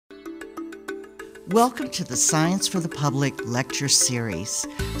Welcome to the Science for the Public lecture series.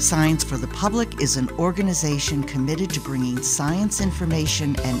 Science for the Public is an organization committed to bringing science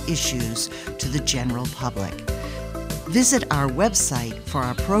information and issues to the general public. Visit our website for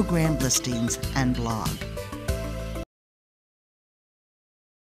our program listings and blog.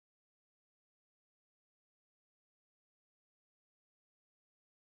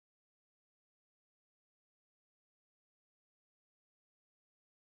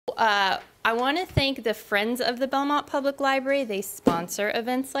 I want to thank the Friends of the Belmont Public Library. They sponsor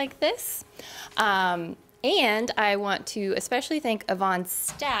events like this. And I want to especially thank Yvonne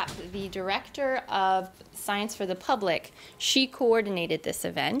Stapp, the Director of Science for the Public. She coordinated this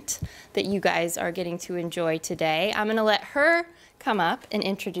event that you guys are getting to enjoy today. I'm going to let her come up and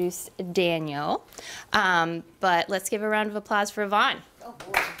introduce Daniel. But let's give a round of applause for Yvonne. Oh,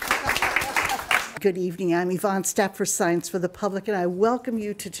 boy. Good evening. I'm Yvonne Stapp for Science for the Public, and I welcome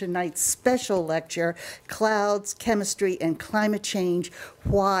you to tonight's special lecture, Clouds, Chemistry, and Climate Change,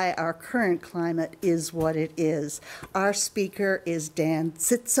 Why Our Current Climate is What It Is. Our speaker is Dan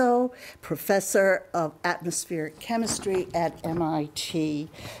Cziczo, Professor of Atmospheric Chemistry at MIT.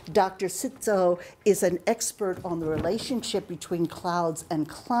 Dr. Cziczo is an expert on the relationship between clouds and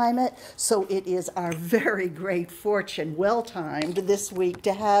climate, so it is our very great fortune, well-timed this week,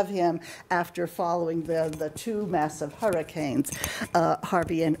 to have him after following the two massive hurricanes,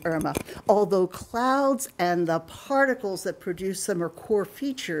 Harvey and Irma. Although clouds and the particles that produce them are core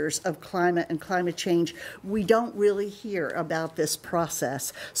features of climate and climate change, we don't really hear about this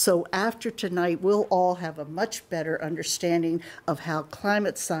process. So after tonight, we'll all have a much better understanding of how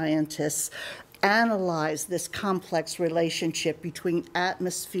climate scientists analyze this complex relationship between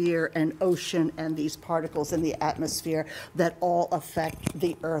atmosphere and ocean and these particles in the atmosphere that all affect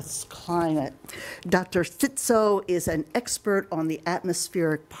the Earth's climate. Dr. Cziczo is an expert on the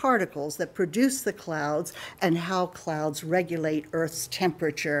atmospheric particles that produce the clouds and how clouds regulate Earth's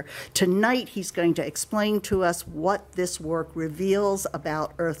temperature. Tonight, he's going to explain to us what this work reveals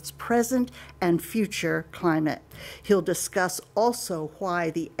about Earth's present and future climate. He'll discuss also why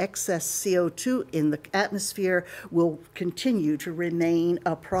the excess CO2 in the atmosphere will continue to remain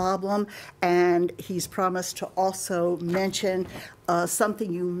a problem, and he's promised to also mention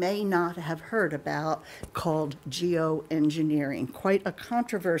something you may not have heard about called geoengineering. Quite a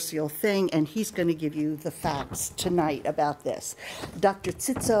controversial thing, and he's going to give you the facts tonight about this. Dr.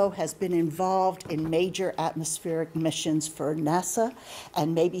 Cziczo has been involved in major atmospheric missions for NASA,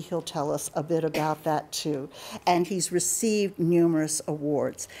 and maybe he'll tell us a bit about that too. And he's received numerous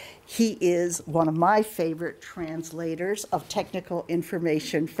awards. He is one of my favorite translators of technical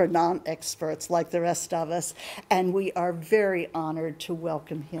information for non-experts like the rest of us, and we are very honored to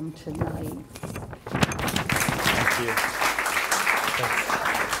welcome him tonight. Thank you.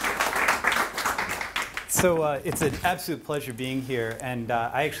 So it's an absolute pleasure being here, and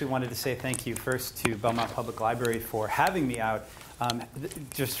I actually wanted to say thank you first to Belmont Public Library for having me out,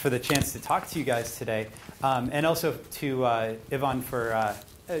 just for the chance to talk to you guys today, and also to Yvonne for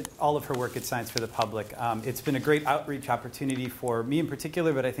all of her work at Science for the Public. It's been a great outreach opportunity for me in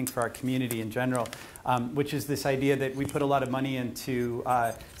particular, but I think for our community in general, which is this idea that we put a lot of money into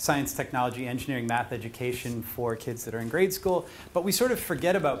science, technology, engineering, math education for kids that are in grade school, but we sort of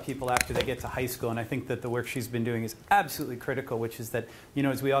forget about people after they get to high school, and I think that the work she's been doing is absolutely critical, which is that, you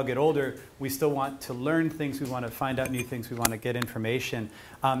know, as we all get older, we still want to learn things, we want to find out new things, we want to get information,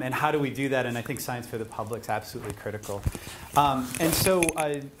 and how do we do that? And I think Science for the Public is absolutely critical. And so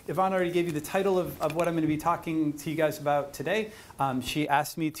Yvonne already gave you the title of what I'm going to be talking to you guys about today. She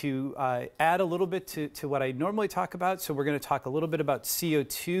asked me to add a little bit to what I normally talk about. So we're going to talk a little bit about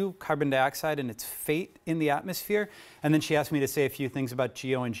CO2, carbon dioxide, and its fate in the atmosphere. And then she asked me to say a few things about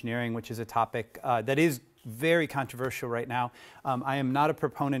geoengineering, which is a topic that is very controversial right now. I am not a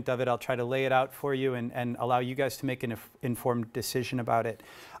proponent of it. I'll try to lay it out for you and allow you guys to make an informed decision about it.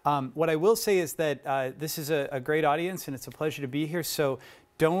 What I will say is that this is a great audience, and it's a pleasure to be here. So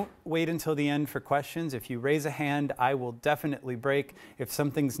don't wait until the end for questions. If you raise a hand, I will definitely break. If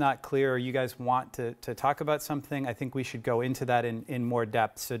something's not clear or you guys want to talk about something, I think we should go into that in more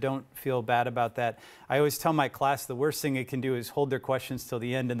depth. So don't feel bad about that. I always tell my class the worst thing it can do is hold their questions till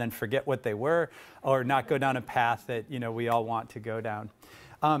the end and then forget what they were or not go down a path that, you know, we all want to go down.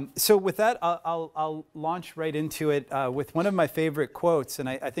 So with that, I'll launch right into it with one of my favorite quotes, and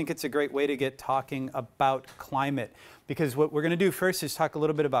I think it's a great way to get talking about climate. Because what we're going to do first is talk a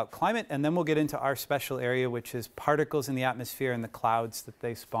little bit about climate, and then we'll get into our special area, which is particles in the atmosphere and the clouds that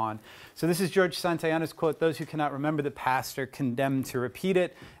they spawn. So this is George Santayana's quote. Those who cannot remember the past are condemned to repeat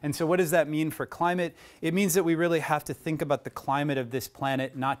it. And so what does that mean for climate? It means that we really have to think about the climate of this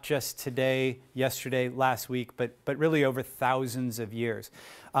planet, not just today, yesterday, last week, but really over thousands of years.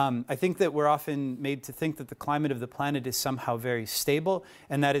 I think that we're often made to think that the climate of the planet is somehow very stable,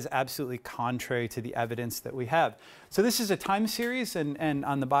 and that is absolutely contrary to the evidence that we have. So this is a time series, and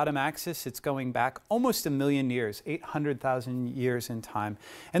on the bottom axis, it's going back almost 1 million years, 800,000 years in time.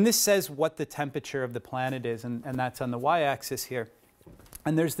 And this says what the temperature of the planet is, and that's on the y-axis here.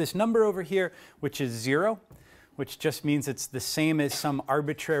 And there's this number over here, which is 0, which just means it's the same as some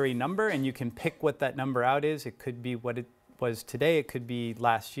arbitrary number, and you can pick what that number out is. It could be what it was today, it could be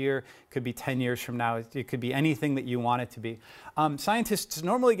last year, it could be 10 years from now, it could be anything that you want it to be. Scientists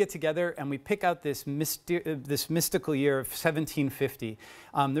normally get together and we pick out this mystical year of 1750.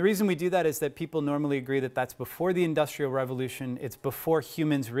 The reason we do that is that people normally agree that that's before the Industrial Revolution, it's before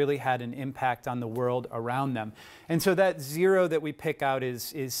humans really had an impact on the world around them. And so that 0 that we pick out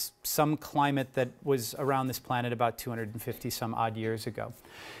is some climate that was around this planet about 250 some odd years ago.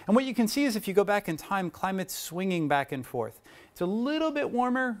 And what you can see is if you go back in time, climate's swinging back and forth. It's a little bit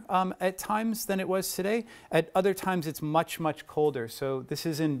warmer at times than it was today. At other times, it's much, much colder. So this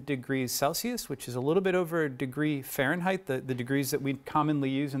is in degrees Celsius, which is a little bit over a degree Fahrenheit, the degrees that we commonly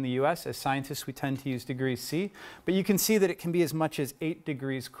use in the US. As scientists, we tend to use degrees C. But you can see that it can be as much as 8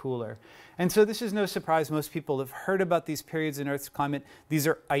 degrees cooler. And so this is no surprise. Most people have heard about these periods in Earth's climate. These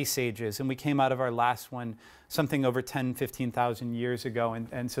are ice ages. And we came out of our last one something over 10, 15,000 years ago.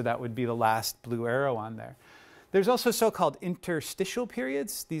 And so that would be the last blue arrow on there. There's also so-called interstitial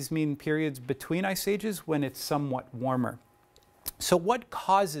periods. These mean periods between ice ages when it's somewhat warmer. So what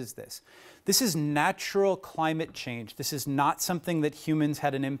causes this? This is natural climate change. This is not something that humans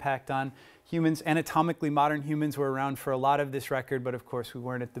had an impact on. Humans, anatomically, modern humans were around for a lot of this record, but of course we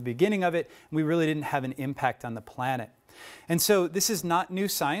weren't at the beginning of it. And we really didn't have an impact on the planet. And so this is not new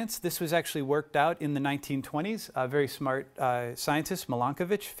science. This was actually worked out in the 1920s. A very smart scientist,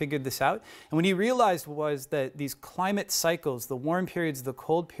 Milankovitch, figured this out. And what he realized was that these climate cycles, the warm periods, the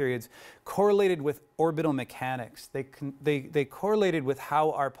cold periods, correlated with orbital mechanics. They correlated with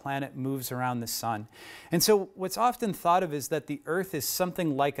how our planet moves around the sun. And so what's often thought of is that the Earth is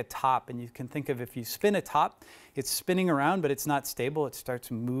something like a top. And you can think of if you spin a top, it's spinning around, but it's not stable. It starts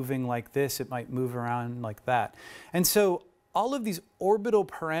moving like this. It might move around like that. And so all of these orbital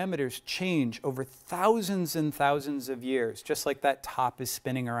parameters change over thousands and thousands of years, just like that top is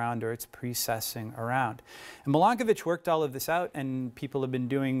spinning around or it's precessing around. And Milankovitch worked all of this out, and people have been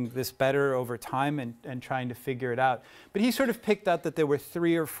doing this better over time and trying to figure it out. But he sort of picked out that there were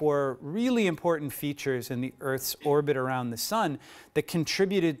 3 or 4 really important features in the Earth's orbit around the sun that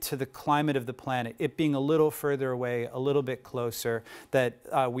contributed to the climate of the planet, it being a little further away, a little bit closer, that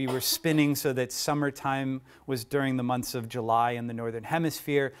we were spinning so that summertime was during the months of July in the northern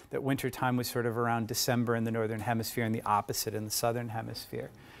hemisphere, that wintertime was sort of around December in the northern hemisphere, and the opposite in the southern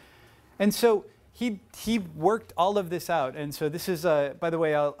hemisphere. And so he worked all of this out. And so this is, by the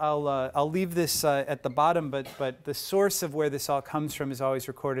way, I'll leave this at the bottom, but the source of where this all comes from is always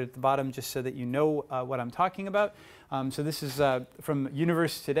recorded at the bottom, just so that you know what I'm talking about. So this is from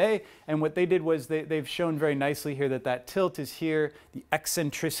Universe Today, and what they did was they've shown very nicely here that tilt is here, the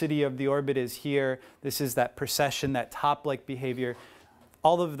eccentricity of the orbit is here, this is that precession, that top-like behavior,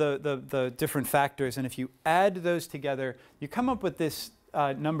 all of the different factors, and if you add those together, you come up with this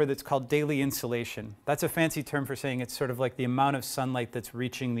number that's called daily insolation. That's a fancy term for saying it's sort of like the amount of sunlight that's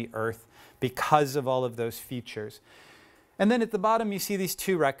reaching the Earth because of all of those features. And then at the bottom, you see these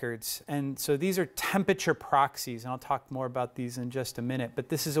 2 records. And so these are temperature proxies. And I'll talk more about these in just a minute. But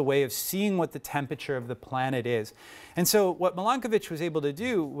this is a way of seeing what the temperature of the planet is. And so what Milankovitch was able to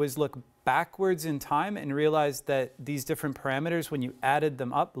do was look backwards in time and realize that these different parameters, when you added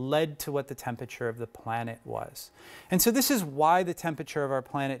them up, led to what the temperature of the planet was. And so this is why the temperature of our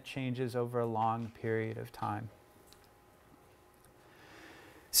planet changes over a long period of time.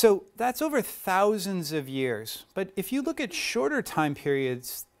 So that's over thousands of years. But if you look at shorter time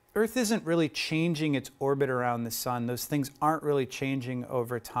periods, Earth isn't really changing its orbit around the sun. Those things aren't really changing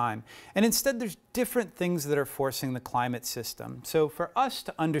over time. And instead, there's different things that are forcing the climate system. So for us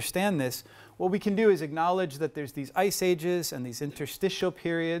to understand this, what we can do is acknowledge that there's these ice ages and these interstitial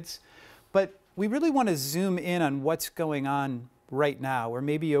periods. But we really want to zoom in on what's going on right now, or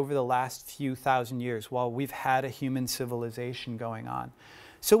maybe over the last few thousand years while we've had a human civilization going on.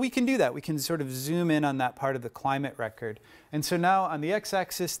 So we can do that. We can sort of zoom in on that part of the climate record. And so now on the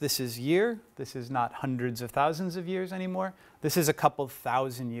x-axis, this is year. This is not hundreds of thousands of years anymore. This is a couple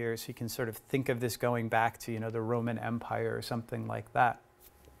thousand years. You can sort of think of this going back to, the Roman Empire or something like that.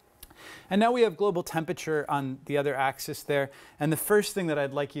 And now we have global temperature on the other axis there. And the first thing that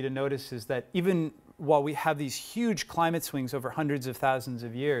I'd like you to notice is that even while we have these huge climate swings over hundreds of thousands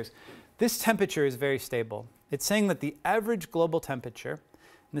of years, this temperature is very stable. It's saying that the average global temperature,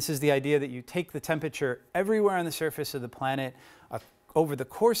 and this is the idea that you take the temperature everywhere on the surface of the planet, over the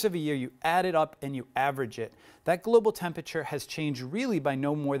course of a year, you add it up and you average it. That global temperature has changed really by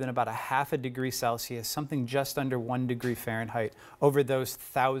no more than about 0.5 degree Celsius, something just under 1 degree Fahrenheit, over those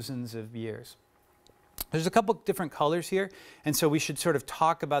thousands of years. There's a couple different colors here, and so we should sort of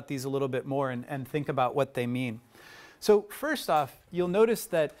talk about these a little bit more and think about what they mean. So first off, you'll notice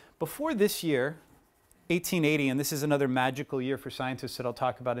that before this year, 1880, and this is another magical year for scientists that I'll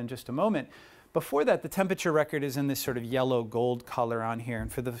talk about in just a moment. Before that, the temperature record is in this sort of yellow gold color on here.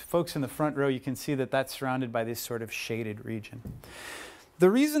 And for the folks in the front row, you can see that that's surrounded by this sort of shaded region. The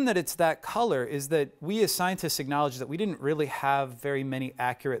reason that it's that color is that we as scientists acknowledge that we didn't really have very many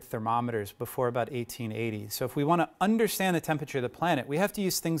accurate thermometers before about 1880. So if we want to understand the temperature of the planet, we have to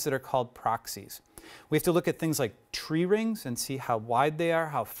use things that are called proxies. We have to look at things like tree rings and see how wide they are,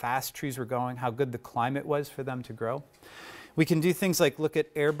 how fast trees were going, how good the climate was for them to grow. We can do things like look at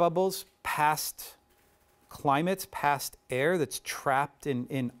air bubbles, past climates, past air that's trapped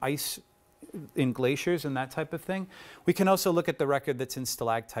in ice, in glaciers and that type of thing. We can also look at the record that's in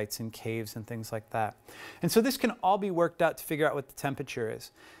stalactites and caves and things like that. And so this can all be worked out to figure out what the temperature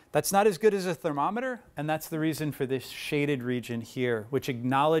is. That's not as good as a thermometer, and that's the reason for this shaded region here, which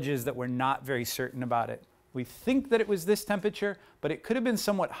acknowledges that we're not very certain about it. We think that it was this temperature, but it could have been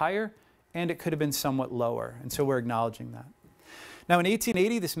somewhat higher, and it could have been somewhat lower, and so we're acknowledging that. Now in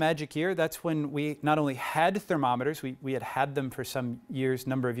 1880, this magic year, that's when we not only had thermometers, we had them for some years,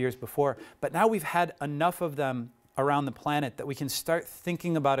 number of years before, but now we've had enough of them around the planet that we can start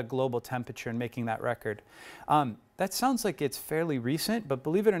thinking about a global temperature and making that record. That sounds like it's fairly recent, but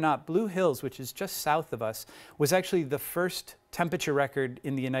believe it or not, Blue Hills, which is just south of us, was actually the first temperature record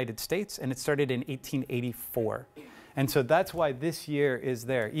in the United States, and it started in 1884. And so that's why this year is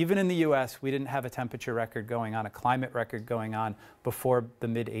there. Even in the US, we didn't have a temperature record going on, a climate record going on before the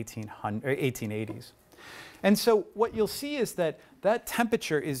mid-1880s. And so what you'll see is that that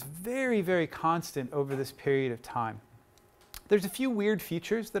temperature is very, very constant over this period of time. There's a few weird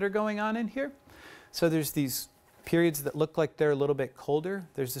features that are going on in here. So there's these periods that look like they're a little bit colder.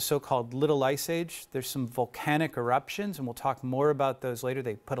 There's the so-called Little Ice Age. There's some volcanic eruptions, and we'll talk more about those later.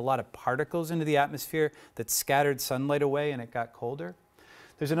 They put a lot of particles into the atmosphere that scattered sunlight away, and it got colder.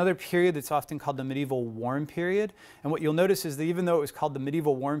 There's another period that's often called the medieval warm period. And what you'll notice is that even though it was called the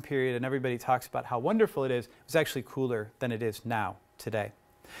medieval warm period and everybody talks about how wonderful it was actually cooler than it is now, today.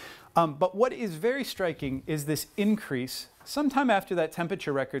 But what is very striking is this increase sometime after that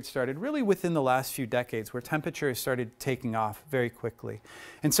temperature record started, really within the last few decades, where temperature has started taking off very quickly.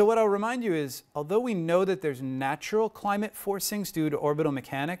 And so what I'll remind you is, although we know that there's natural climate forcings due to orbital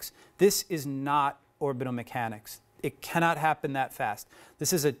mechanics, this is not orbital mechanics. It cannot happen that fast.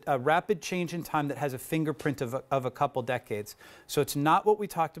 This is a rapid change in time that has a fingerprint of a couple decades. So it's not what we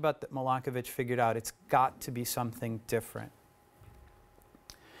talked about that Milankovitch figured out. It's got to be something different.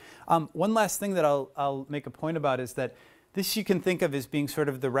 One last thing that I'll make a point about is that this you can think of as being sort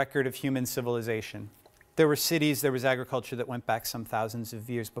of the record of human civilization. There were cities, there was agriculture that went back some thousands of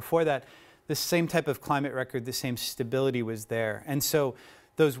years. Before that, the same type of climate record, the same stability was there. And so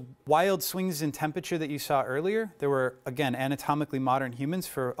those wild swings in temperature that you saw earlier, there were, again, anatomically modern humans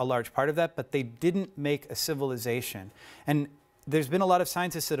for a large part of that, but they didn't make a civilization. And there's been a lot of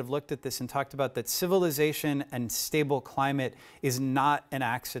scientists that have looked at this and talked about that civilization and stable climate is not an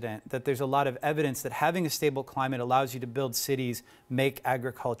accident, that there's a lot of evidence that having a stable climate allows you to build cities, make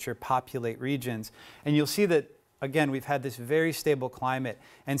agriculture, populate regions. And you'll see that, again, we've had this very stable climate.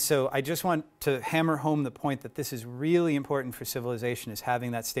 And so I just want to hammer home the point that this is really important for civilization, is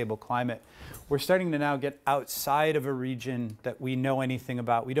having that stable climate. We're starting to now get outside of a region that we know anything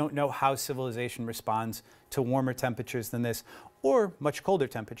about. We don't know how civilization responds to warmer temperatures than this, or much colder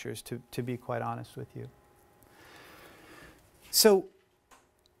temperatures, to be quite honest with you. So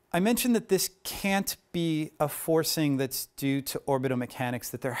I mentioned that this can't be a forcing that's due to orbital mechanics,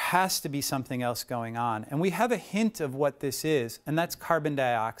 that there has to be something else going on. And we have a hint of what this is, and that's carbon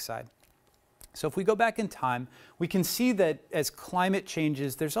dioxide. So if we go back in time, we can see that as climate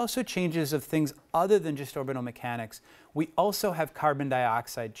changes, there's also changes of things other than just orbital mechanics. We also have carbon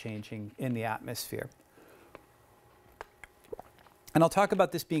dioxide changing in the atmosphere. And I'll talk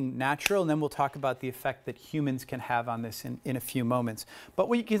about this being natural, and then we'll talk about the effect that humans can have on this in a few moments. But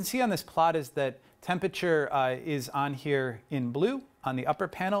what you can see on this plot is that temperature is on here in blue on the upper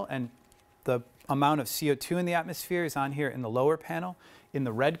panel, and the amount of CO2 in the atmosphere is on here in the lower panel in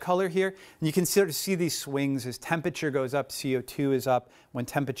the red color here. And you can sort of see these swings. As temperature goes up, CO2 is up. When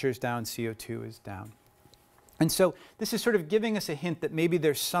temperature is down, CO2 is down. And so this is sort of giving us a hint that maybe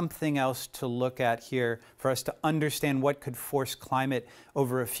there's something else to look at here for us to understand what could force climate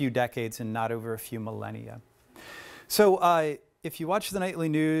over a few decades and not over a few millennia. So if you watch the nightly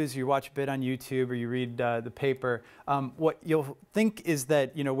news, you watch a bit on YouTube, or you read the paper, what you'll think is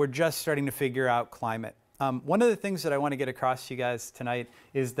that we're just starting to figure out climate. One of the things that I want to get across to you guys tonight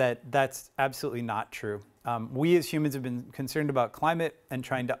is that that's absolutely not true. We as humans have been concerned about climate and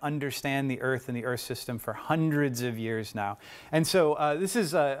trying to understand the Earth and the Earth system for hundreds of years now. And so this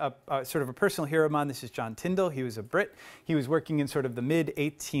is a sort of a personal hero of mine. This is John Tyndall. He was a Brit. He was working in sort of the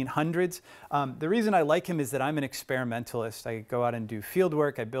mid-1800s. The reason I like him is that I'm an experimentalist. I go out and do field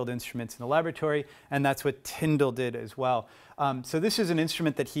work. I build instruments in the laboratory, and that's what Tyndall did as well. So this is an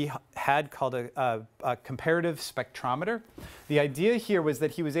instrument that he had called a comparative spectrometer. The idea here was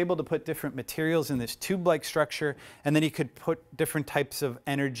that he was able to put different materials in this tube-like structure, and then he could put different types of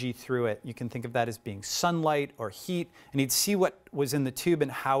energy through it. You can think of that as being sunlight or heat, and he'd see what was in the tube and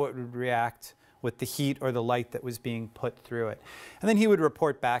how it would react with the heat or the light that was being put through it. And then he would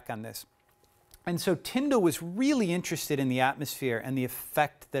report back on this. And so Tyndall was really interested in the atmosphere and the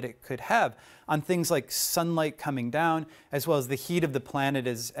effect that it could have on things like sunlight coming down, as well as the heat of the planet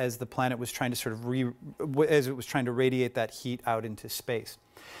as the planet was trying to sort of as it was trying to radiate that heat out into space.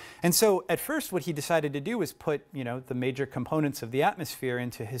 And so at first what he decided to do was put, the major components of the atmosphere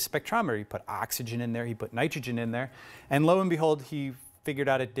into his spectrometer. He put oxygen in there, he put nitrogen in there, and lo and behold, he figured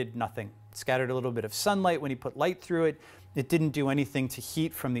out it did nothing. Scattered a little bit of sunlight. When he put light through it, it didn't do anything to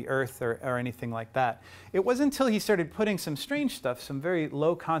heat from the Earth or anything like that. It wasn't until he started putting some strange stuff, some very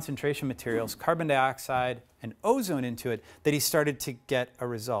low concentration materials, carbon dioxide and ozone into it, that he started to get a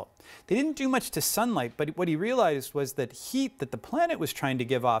result. They didn't do much to sunlight, but what he realized was that heat that the planet was trying to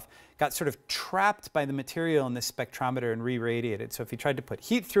give off got sort of trapped by the material in this spectrometer and re-radiated. So if he tried to put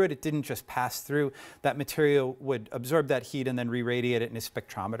heat through it, it didn't just pass through. That material would absorb that heat and then re-radiate it, and his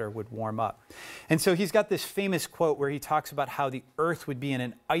spectrometer would warm up. And so he's got this famous quote where he talks about how the Earth would be in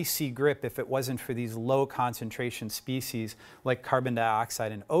an icy grip if it wasn't for these low concentration species like carbon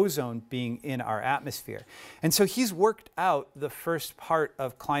dioxide and ozone being in our atmosphere. And so he's worked out the first part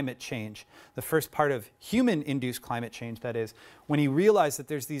of climate change, the first part of human-induced climate change, that is, when he realized that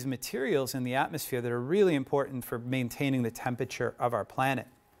there's these materials in the atmosphere that are really important for maintaining the temperature of our planet.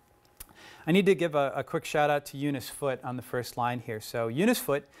 I need to give a quick shout out to Eunice Foote on the first line here. So Eunice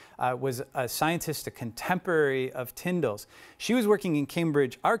Foote was a scientist, a contemporary of Tyndall's. She was working in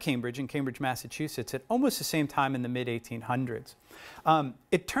Cambridge, in Cambridge, Massachusetts, at almost the same time in the mid-1800s.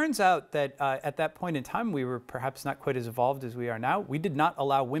 It turns out that at that point in time, we were perhaps not quite as evolved as we are now. We did not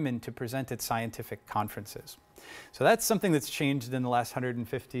allow women to present at scientific conferences. So that's something that's changed in the last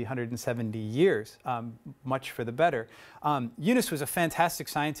 150, 170 years, much for the better. Eunice was a fantastic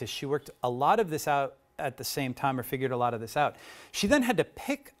scientist. She worked a lot of this out at the same time, or figured a lot of this out. She then had to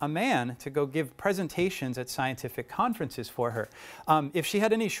pick a man to go give presentations at scientific conferences for her. If she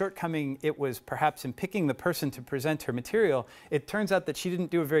had any shortcoming, it was perhaps in picking the person to present her material. It turns out that she didn't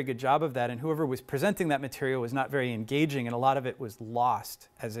do a very good job of that, and whoever was presenting that material was not very engaging, and a lot of it was lost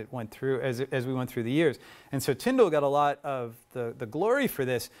as it went through, as we went through the years. And so Tyndall got a lot of the glory for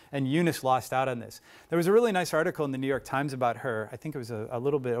this, and Eunice lost out on this. There was a really nice article in the New York Times about her. I think it was a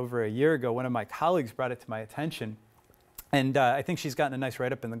little bit over a year ago. One of my colleagues brought it to my attention. And I think she's gotten a nice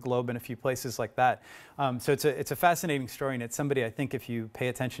write-up in the Globe and a few places like that. So it's a fascinating story, and it's somebody, I think, if you pay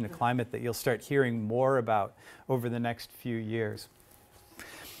attention to climate, that you'll start hearing more about over the next few years.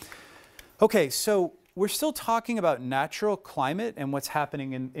 Okay, so we're still talking about natural climate and what's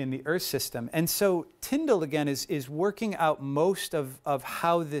happening in the Earth system. And so Tyndall, again, is working out most of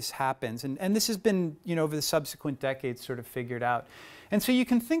how this happens. And this has been, over the subsequent decades sort of figured out. And so you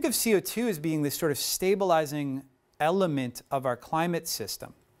can think of CO2 as being this sort of stabilizing element of our climate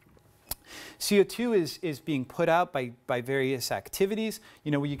system. CO2 is being put out by various activities.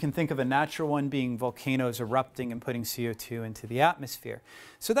 You can think of a natural one being volcanoes erupting and putting CO2 into the atmosphere.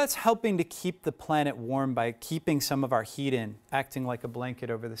 So that's helping to keep the planet warm by keeping some of our heat in, acting like a blanket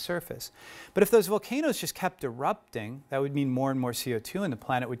over the surface. But if those volcanoes just kept erupting, that would mean more and more CO2, and the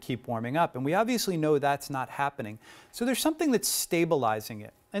planet would keep warming up. And we obviously know that's not happening. So there's something that's stabilizing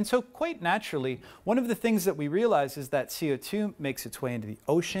it. And so quite naturally, one of the things that we realize is that CO2 makes its way into the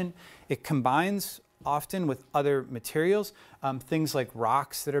ocean. It combines often with other materials, things like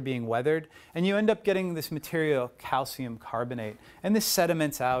rocks that are being weathered, and you end up getting this material, calcium carbonate. And this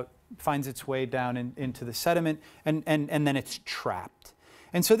sediments out, finds its way down into the sediment, and then it's trapped.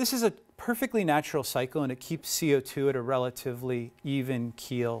 And so this is a perfectly natural cycle, and it keeps CO2 at a relatively even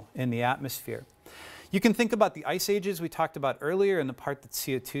keel in the atmosphere. You can think about the ice ages we talked about earlier and the part that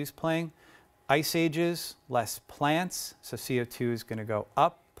CO2 is playing. Ice ages, less plants, so CO2 is going to go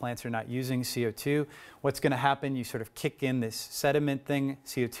up. Plants are not using CO2. What's going to happen? You sort of kick in this sediment thing.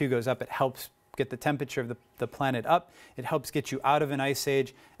 CO2 goes up. It helps get the temperature of the planet up. It helps get you out of an ice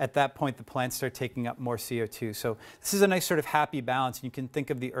age. At that point, the plants start taking up more CO2. So this is a nice sort of happy balance. And you can think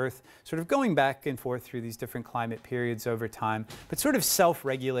of the Earth sort of going back and forth through these different climate periods over time, but sort of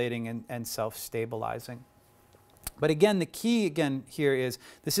self-regulating and self-stabilizing. But again, the key again here is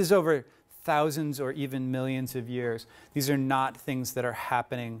this is over thousands or even millions of years. These are not things that are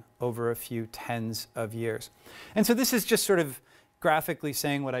happening over a few tens of years. And so this is just sort of graphically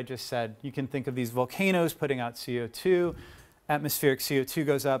saying what I just said. You can think of these volcanoes putting out CO2. Atmospheric CO2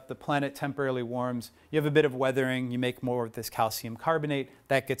 goes up. The planet temporarily warms. You have a bit of weathering. You make more of this calcium carbonate.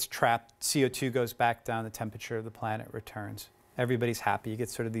 That gets trapped. CO2 goes back down. The temperature of the planet returns. Everybody's happy. You get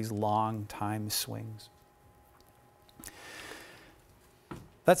sort of these long time swings.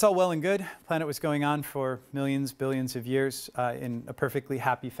 That's all well and good. The planet was going on for millions, billions of years in a perfectly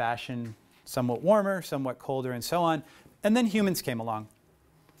happy fashion, somewhat warmer, somewhat colder, and so on. And then humans came along.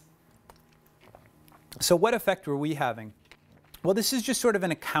 So what effect were we having? Well, this is just sort of an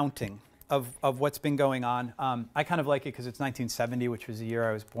accounting of what's been going on. I kind of like it because it's 1970, which was the year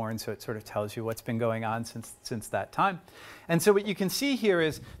I was born, so it sort of tells you what's been going on since that time. And so what you can see here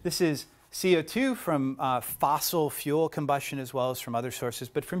is this is CO2 from fossil fuel combustion as well as from other sources,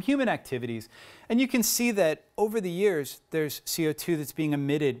 but from human activities. And you can see that over the years, there's CO2 that's being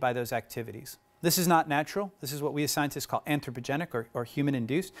emitted by those activities. This is not natural. This is what we as scientists call anthropogenic or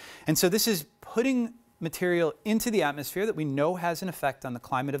human-induced. And so this is putting material into the atmosphere that we know has an effect on the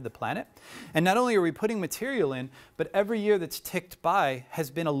climate of the planet. And not only are we putting material in, but every year that's ticked by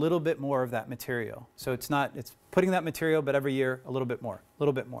has been a little bit more of that material. So it's putting that material, but every year a little bit more, a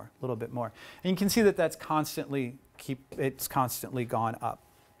little bit more, a little bit more. And you can see that it's constantly gone up.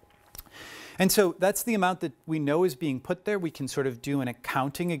 And so that's the amount that we know is being put there. We can sort of do an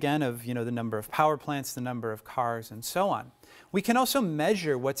accounting again of the number of power plants, the number of cars, and so on. We can also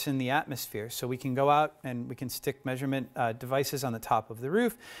measure what's in the atmosphere. So we can go out and we can stick measurement devices on the top of the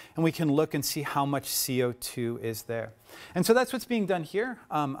roof, and we can look and see how much CO2 is there. And so that's what's being done here.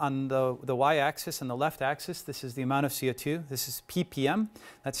 On the y-axis and the left axis, this is the amount of CO2. This is ppm.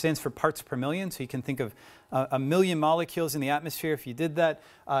 That stands for parts per million. So you can think of a million molecules in the atmosphere. If you did that,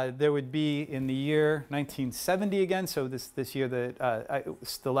 there would be in the year 1970 again, so this year that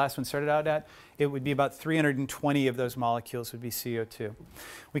the last one started out at, it would be about 320 of those molecules would be CO2.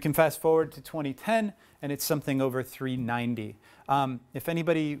 We can fast forward to 2010, and it's something over 390. If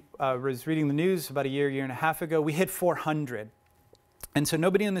anybody was reading the news about a year and a half ago, we hit 400. And so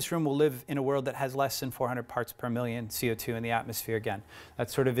nobody in this room will live in a world that has less than 400 parts per million CO2 in the atmosphere again.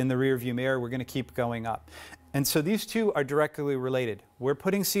 That's sort of in the rearview mirror. We're going to keep going up. And so these two are directly related. We're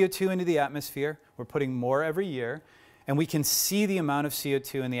putting CO2 into the atmosphere. We're putting more every year. And we can see the amount of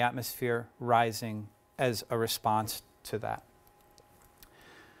CO2 in the atmosphere rising as a response to that.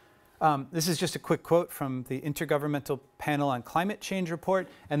 This is just a quick quote from the Intergovernmental Panel on Climate Change report,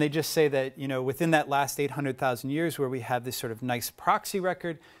 and they just say that within that last 800,000 years where we have this sort of nice proxy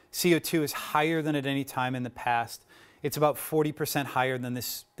record, CO2 is higher than at any time in the past. It's about 40% higher than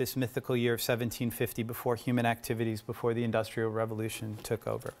this mythical year of 1750 before human activities, before the Industrial Revolution took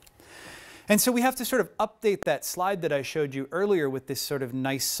over. And so we have to sort of update that slide that I showed you earlier with this sort of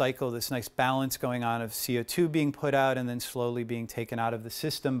nice cycle, this nice balance going on of CO2 being put out and then slowly being taken out of the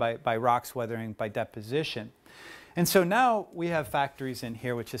system by rocks weathering, by deposition. And so now we have factories in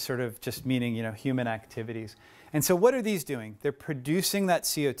here, which is sort of just meaning, human activities. And so what are these doing? They're producing that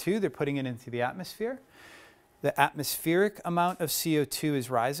CO2, they're putting it into the atmosphere. The atmospheric amount of CO2 is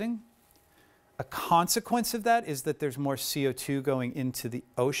rising. A consequence of that is that there's more CO2 going into the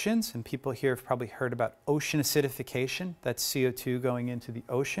oceans, and people here have probably heard about ocean acidification. That's CO2 going into the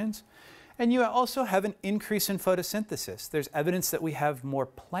oceans. And you also have an increase in photosynthesis. There's evidence that we have more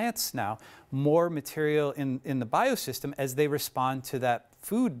plants now, more material in the biosystem as they respond to that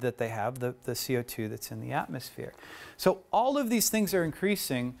food that they have, the CO2 that's in the atmosphere. So all of these things are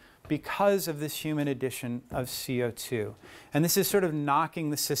increasing because of this human addition of CO2. And this is sort of knocking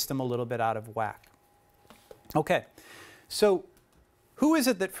the system a little bit out of whack. Okay, so who is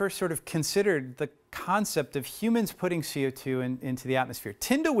it that first sort of considered the concept of humans putting CO2 into the atmosphere?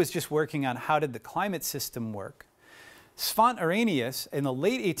 Tyndall was just working on how did the climate system work. Svante Arrhenius in the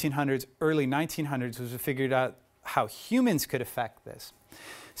late 1800s, early 1900s was figured out how humans could affect this.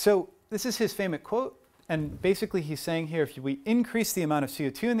 So this is his famous quote. And basically he's saying here, if we increase the amount of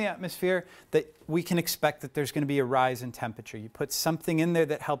CO2 in the atmosphere, that we can expect that there's going to be a rise in temperature. You put something in there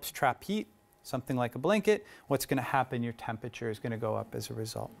that helps trap heat, something like a blanket, what's going to happen? Your temperature is going to go up as a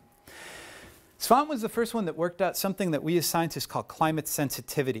result. Svante was the first one that worked out something that we as scientists call climate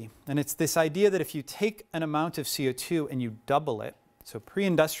sensitivity. And it's this idea that if you take an amount of CO2 and you double it, so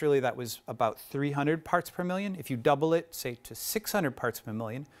pre-industrially that was about 300 parts per million. If you double it, say to 600 parts per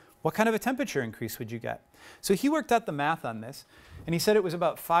million, what kind of a temperature increase would you get? So he worked out the math on this, and he said it was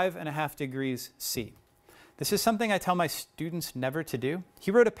about 5.5 degrees C. This is something I tell my students never to do. He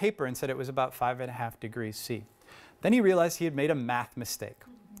wrote a paper and said it was about 5.5 degrees C. Then he realized he had made a math mistake.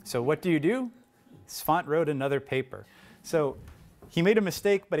 So what do? Svante wrote another paper. So he made a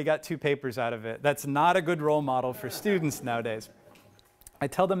mistake, but he got 2 papers out of it. That's not a good role model for students nowadays. I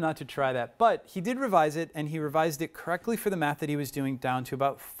tell them not to try that, but he did revise it, and he revised it correctly for the math that he was doing down to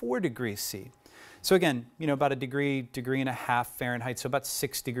about 4 degrees C. So again, about a degree and a half Fahrenheit, so about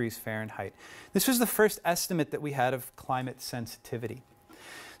 6 degrees Fahrenheit. This was the first estimate that we had of climate sensitivity.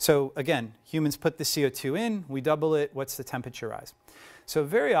 So again, humans put the CO2 in, we double it, what's the temperature rise? So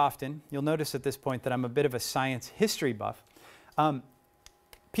very often, you'll notice at this point that I'm a bit of a science history buff.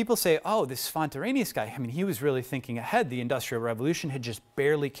 People say, oh, this Svante Arrhenius guy, I mean, he was really thinking ahead. The Industrial Revolution had just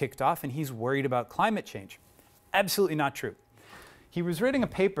barely kicked off, and he's worried about climate change. Absolutely not true. He was writing a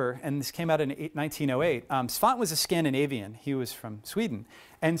paper, and this came out in 1908. Svante was a Scandinavian. He was from Sweden.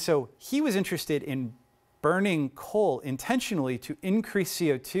 And so he was interested in burning coal intentionally to increase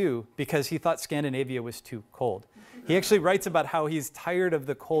CO2 because he thought Scandinavia was too cold. He actually writes about how he's tired of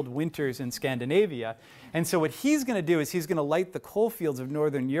the cold winters in Scandinavia. And so what he's going to do is he's going to light the coal fields of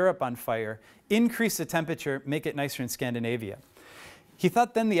Northern Europe on fire, increase the temperature, make it nicer in Scandinavia. He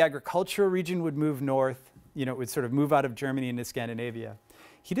thought then the agricultural region would move north, it would sort of move out of Germany into Scandinavia.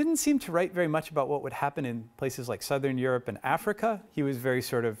 He didn't seem to write very much about what would happen in places like Southern Europe and Africa. He was very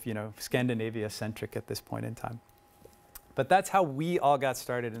sort of, Scandinavia-centric at this point in time. But that's how we all got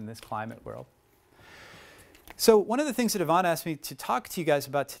started in this climate world. So one of the things that Yvonne asked me to talk to you guys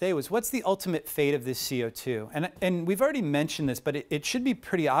about today was what's the ultimate fate of this CO2? And we've already mentioned this, but it should be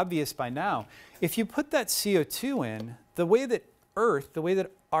pretty obvious by now. If you put that CO2 in, the way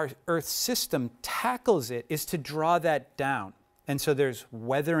that our Earth system tackles it is to draw that down. And so there's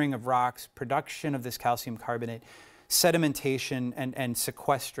weathering of rocks, production of this calcium carbonate, sedimentation, and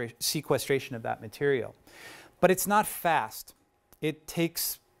sequestration of that material. But it's not fast. It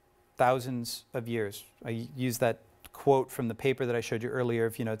takes thousands of years. I use that quote from the paper that I showed you earlier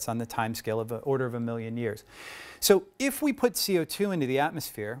of, it's on the time scale of an order of 1 million years. So if we put CO2 into the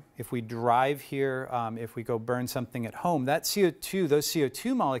atmosphere, if we drive here, if we go burn something at home, that CO2, those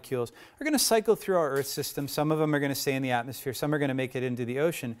CO2 molecules are going to cycle through our Earth system. Some of them are going to stay in the atmosphere, some are going to make it into the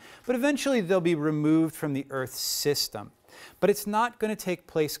ocean, but eventually they'll be removed from the Earth system. But it's not going to take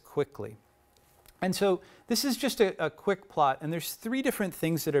place quickly. And so this is just a quick plot, and there's 3 different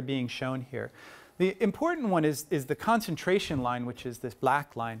things that are being shown here. The important one is the concentration line, which is this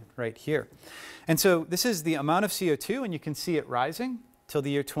black line right here. And so this is the amount of CO2, and you can see it rising till the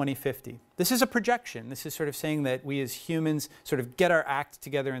year 2050. This is a projection. This is sort of saying that we as humans sort of get our act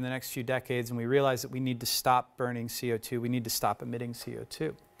together in the next few decades, and we realize that we need to stop burning CO2. We need to stop emitting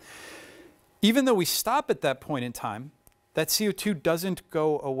CO2. Even though we stop at that point in time, that CO2 doesn't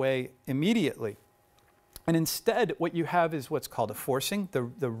go away immediately. And instead, what you have is what's called a forcing,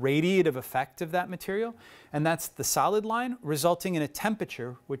 the radiative effect of that material. And that's the solid line, resulting in a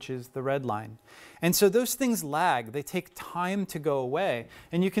temperature, which is the red line. And so those things lag. They take time to go away.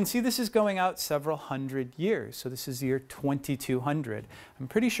 And you can see this is going out several hundred years. So this is the year 2200. I'm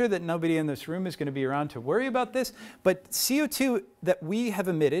pretty sure that nobody in this room is going to be around to worry about this. But CO2 that we have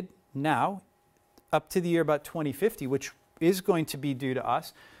emitted now, up to the year about 2050, which is going to be due to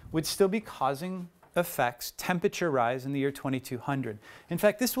us, would still be causing effects, temperature rise in the year 2200. In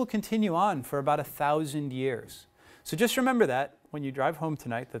fact, this will continue on for about 1,000 years. So just remember that when you drive home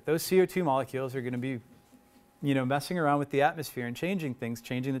tonight, that those CO2 molecules are going to be, messing around with the atmosphere and changing things,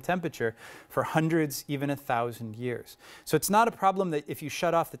 changing the temperature for hundreds, even 1,000 years. So it's not a problem that if you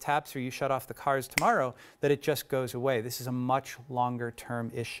shut off the taps or you shut off the cars tomorrow, that it just goes away. This is a much longer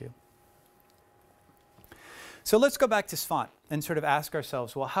term issue. So let's go back to Svante and sort of ask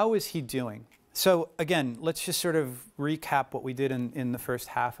ourselves, well, how is he doing? So again, let's just sort of recap what we did in the first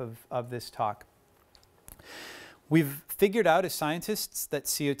half of this talk. We've figured out as scientists that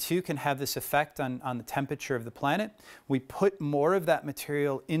CO2 can have this effect on the temperature of the planet. We put more of that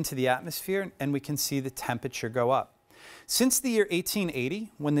material into the atmosphere and we can see the temperature go up. Since the year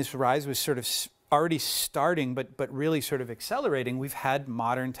 1880, when this rise was sort of already starting but really sort of accelerating, we've had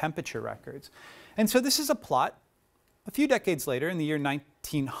modern temperature records. And so this is a plot a few decades later in the year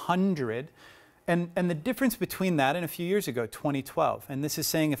 1900. And the difference between that and a few years ago, 2012, and this is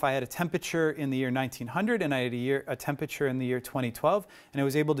saying if I had a temperature in the year 1900 and I had a temperature in the year 2012, and I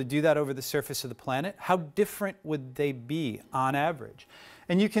was able to do that over the surface of the planet, how different would they be on average?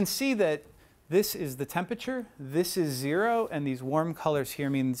 And you can see that this is the temperature, this is 0, and these warm colors here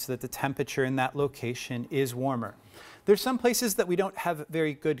means that the temperature in that location is warmer. There's some places that we don't have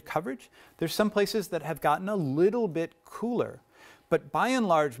very good coverage. There's some places that have gotten a little bit cooler. But by and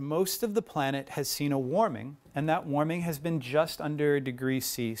large, most of the planet has seen a warming, and that warming has been just under a degree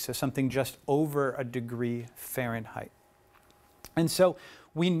C, so something just over a degree Fahrenheit. And so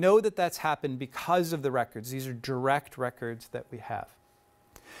we know that that's happened because of the records. These are direct records that we have.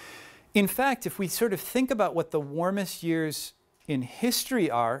 In fact, if we sort of think about what the warmest years in history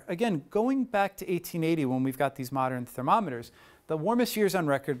are, again, going back to 1880 when we've got these modern thermometers, the warmest years on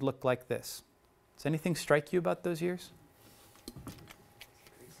record look like this. Does anything strike you about those years?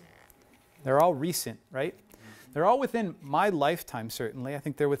 They're all recent, right? They're all within my lifetime, certainly. I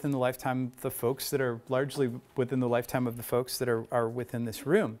think they're within the lifetime of the folks that are largely within the lifetime of the folks that are within this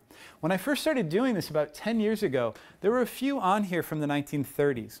room. When I first started doing this about 10 years ago, there were a few on here from the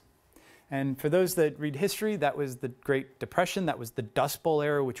 1930s. And for those that read history, that was the Great Depression. That was the Dust Bowl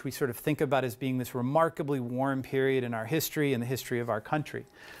era, which we sort of think about as being this remarkably warm period in our history and the history of our country.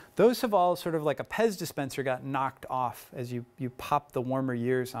 Those have all sort of like a Pez dispenser got knocked off as you pop the warmer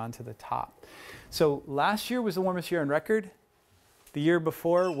years onto the top. So last year was the warmest year on record. The year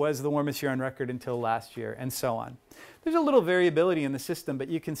before was the warmest year on record until last year, and so on. There's a little variability in the system, but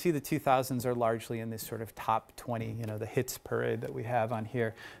you can see the 2000s are largely in this sort of top 20, you know, the hits parade that we have on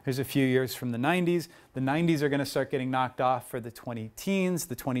here. There's a few years from the 90s. The 90s are going to start getting knocked off for the 20-teens.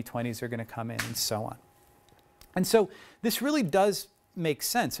 The 2020s are going to come in, and so on. And so this really does make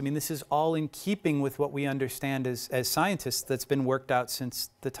sense. I mean, this is all in keeping with what we understand as scientists that's been worked out since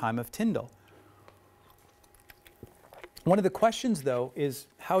the time of Tyndall. One of the questions, though, is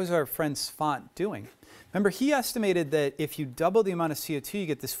how is our friend Svante doing? Remember, he estimated that if you double the amount of CO2, you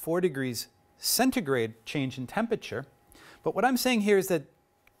get this 4 degrees centigrade change in temperature. But what I'm saying here is that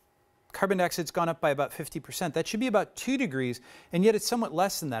carbon dioxide's gone up by about 50%. That should be about 2 degrees, and yet it's somewhat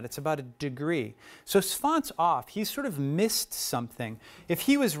less than that. It's about a degree. So Svante's off. He's sort of missed something. If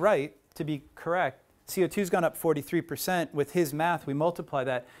he was right, to be correct, CO2's gone up 43%. With his math, we multiply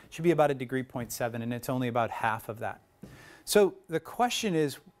that. It should be about a degree 0.7, and it's only about half of that. So the question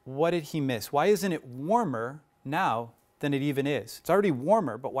is, what did he miss? Why isn't it warmer now than it even is? It's already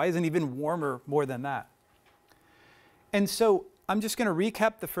warmer, but why isn't it even warmer more than that? And so I'm just going to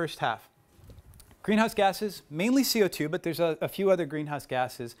recap the first half. Greenhouse gases, mainly CO2, but there's a few other greenhouse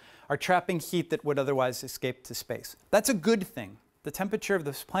gases, are trapping heat that would otherwise escape to space. That's a good thing. The temperature of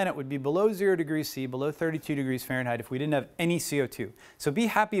this planet would be below 0 degrees C, below 32 degrees Fahrenheit if we didn't have any CO2. So be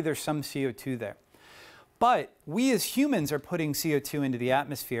happy there's some CO2 there. But we as humans are putting CO2 into the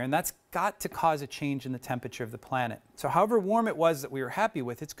atmosphere, and that's got to cause a change in the temperature of the planet. So however warm it was that we were happy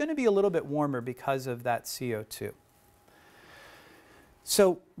with, it's going to be a little bit warmer because of that CO2.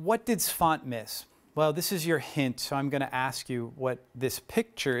 So what did Svante miss? Well, this is your hint, so I'm going to ask you what this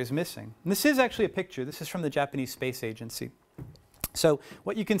picture is missing. And this is actually a picture. This is from the Japanese Space Agency. So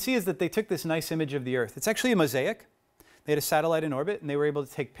what you can see is that they took this nice image of the Earth. It's actually a mosaic. They had a satellite in orbit, and they were able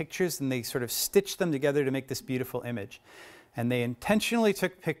to take pictures, and they sort of stitched them together to make this beautiful image. And they intentionally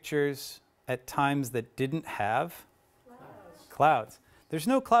took pictures at times that didn't have clouds. There's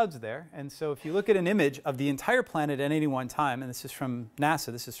no clouds there, and so if you look at an image of the entire planet at any one time, and this is from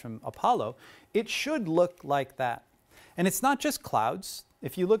NASA, this is from Apollo, it should look like that. And it's not just clouds.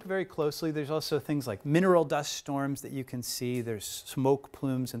 If you look very closely, there's also things like mineral dust storms that you can see. There's smoke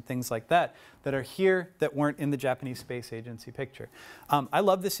plumes and things like that that are here that weren't in the Japanese Space Agency picture. I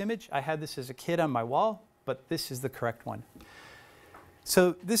love this image. I had this as a kid on my wall, but this is the correct one.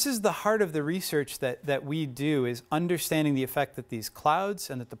 So this is the heart of the research that we do, is understanding the effect that these clouds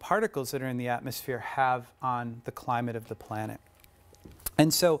and that the particles that are in the atmosphere have on the climate of the planet.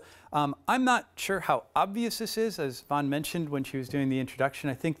 And so I'm not sure how obvious this is, as Vaughn mentioned when she was doing the introduction.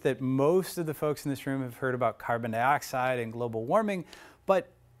 I think that most of the folks in this room have heard about carbon dioxide and global warming, but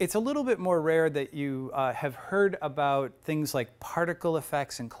it's a little bit more rare that you have heard about things like particle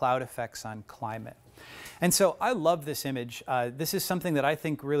effects and cloud effects on climate. And so I love this image. This is something that I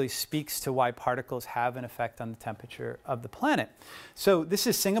think really speaks to why particles have an effect on the temperature of the planet. So this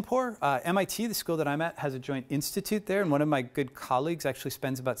is Singapore. MIT, the school that I'm at, has a joint institute there, and one of my good colleagues actually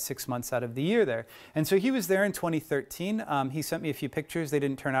spends about 6 months out of the year there. And so he was there in 2013. He sent me a few pictures. They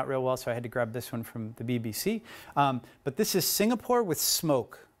didn't turn out real well, so I had to grab this one from the BBC. But this is Singapore with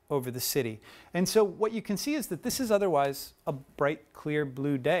smoke over the city. And so what you can see is that this is otherwise a bright, clear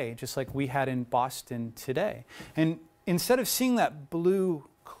blue day, just like we had in Boston today. And instead of seeing that blue,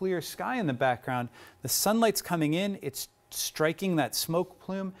 clear sky in the background, the sunlight's coming in, it's striking that smoke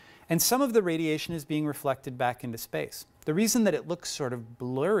plume, and some of the radiation is being reflected back into space. The reason that it looks sort of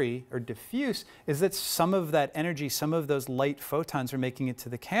blurry or diffuse is that some of that energy, some of those light photons are making it to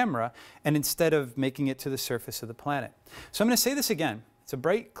the camera, and instead of making it to the surface of the planet. So I'm going to say this again. It's a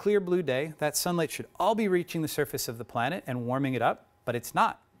bright, clear blue day. That sunlight should all be reaching the surface of the planet and warming it up, but it's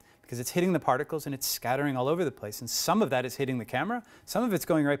not, because it's hitting the particles and it's scattering all over the place. And some of that is hitting the camera, some of it's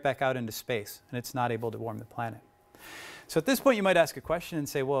going right back out into space, and it's not able to warm the planet. So at this point, you might ask a question and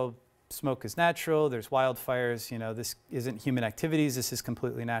say, well, smoke is natural, there's wildfires, you know, this isn't human activities, this is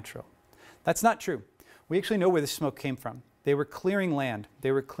completely natural. That's not true. We actually know where the smoke came from. They were clearing land.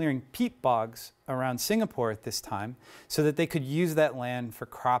 They were clearing peat bogs around Singapore at this time so that they could use that land for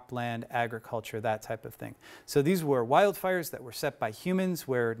cropland, agriculture, that type of thing. So these were wildfires that were set by humans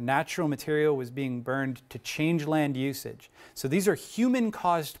where natural material was being burned to change land usage. So these are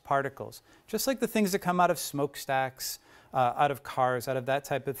human-caused particles, just like the things that come out of smokestacks, out of cars, out of that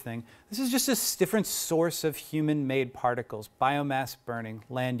type of thing. This is just a different source of human-made particles, biomass burning,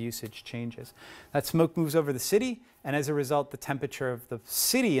 land usage changes. That smoke moves over the city, and as a result, the temperature of the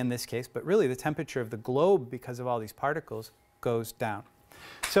city in this case, but really the temperature of the globe because of all these particles, goes down.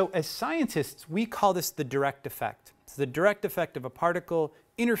 So as scientists, we call this the direct effect. It's the direct effect of a particle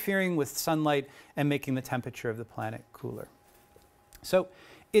interfering with sunlight and making the temperature of the planet cooler. So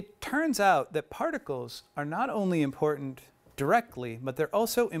it turns out that particles are not only important directly, but they're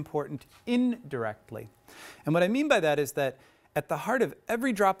also important indirectly. And what I mean by that is that at the heart of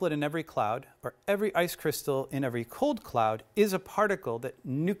every droplet in every cloud, or every ice crystal in every cold cloud, is a particle that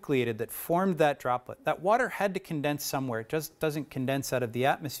nucleated, that formed that droplet. That water had to condense somewhere. It just doesn't condense out of the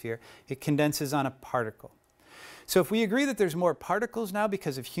atmosphere. It condenses on a particle. So if we agree that there's more particles now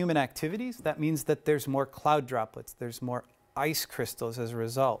because of human activities, that means that there's more cloud droplets. There's more ice crystals as a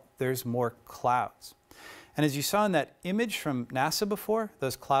result. There's more clouds. And as you saw in that image from NASA before,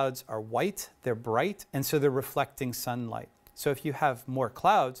 those clouds are white, they're bright, and so they're reflecting sunlight. So if you have more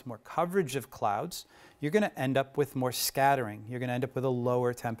clouds, more coverage of clouds, you're going to end up with more scattering. You're going to end up with a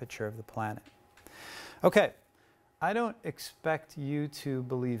lower temperature of the planet. Okay, I don't expect you to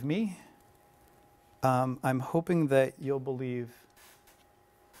believe me. I'm hoping that you'll believe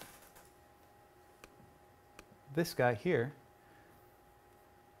this guy here.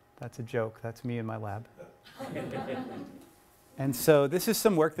 That's a joke. That's me in my lab. And so this is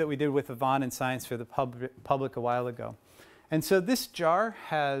some work that we did with Yvonne in Science for the Public a while ago. And so this jar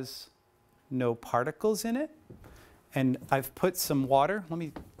has no particles in it. And I've put some water. Let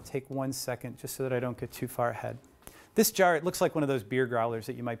me take 1 second just so that I don't get too far ahead. This jar, it looks like one of those beer growlers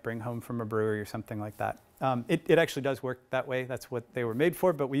that you might bring home from a brewery or something like that. It actually does work that way. That's what they were made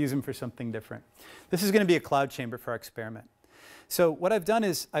for, but we use them for something different. This is going to be a cloud chamber for our experiment. So what I've done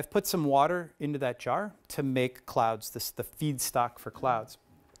is I've put some water into that jar to make clouds, the feedstock for clouds.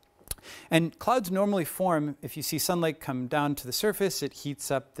 And clouds normally form, if you see sunlight come down to the surface, it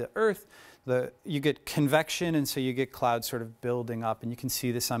heats up the earth. You get convection, and so you get clouds sort of building up, and you can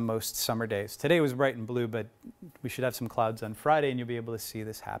see this on most summer days. Today was bright and blue, but we should have some clouds on Friday, and you'll be able to see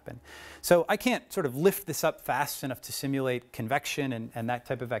this happen. So I can't sort of lift this up fast enough to simulate convection and that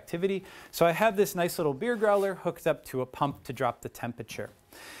type of activity. So I have this nice little beer growler hooked up to a pump to drop the temperature.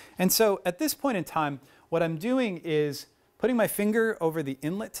 And so at this point in time, what I'm doing is putting my finger over the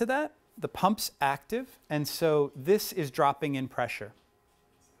inlet to that. The pump's active, and so this is dropping in pressure.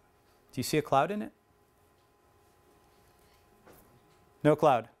 Do you see a cloud in it? No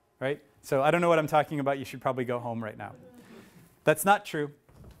cloud, right? So I don't know what I'm talking about. You should probably go home right now. That's not true.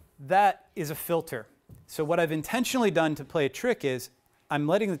 That is a filter. So what I've intentionally done to play a trick is I'm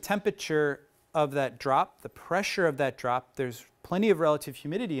letting the temperature of that drop, the pressure of that drop, there's plenty of relative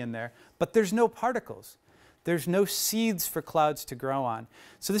humidity in there, but there's no particles. There's no seeds for clouds to grow on.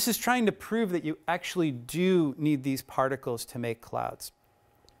 So this is trying to prove that you actually do need these particles to make clouds.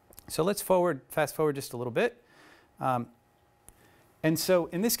 So let's fast forward just a little bit. And so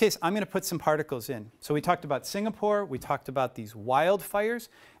in this case, I'm going to put some particles in. So we talked about Singapore. We talked about these wildfires.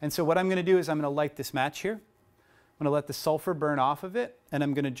 And so what I'm going to do is I'm going to light this match here. I'm I'm going to let the sulfur burn off of it, and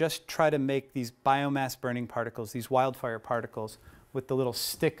I'm going to just try to make these biomass burning particles, these wildfire particles, with the little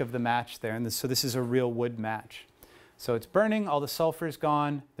stick of the match there. And so this is a real wood match. So it's burning, all the sulfur is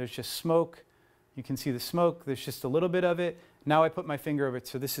gone, there's just smoke. You can see the smoke, there's just a little bit of it. Now I put my finger over it,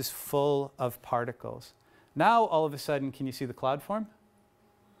 so this is full of particles. Now all of a sudden, can you see the cloud form?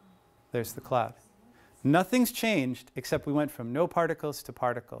 There's the cloud. Nothing's changed except we went from no particles to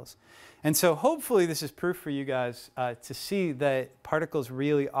particles. And so hopefully this is proof for you guys to see that particles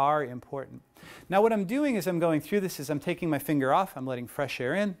really are important. Now what I'm doing as I'm going through this is I'm taking my finger off, I'm letting fresh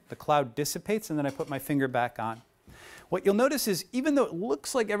air in, the cloud dissipates, and then I put my finger back on. What you'll notice is even though it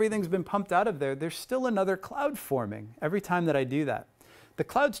looks like everything's been pumped out of there, there's still another cloud forming every time that I do that. The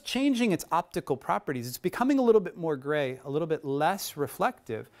cloud's changing its optical properties. It's becoming a little bit more gray, a little bit less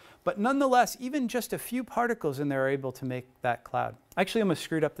reflective, but nonetheless, even just a few particles in there are able to make that cloud. I actually almost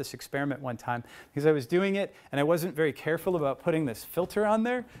screwed up this experiment one time because I was doing it and I wasn't very careful about putting this filter on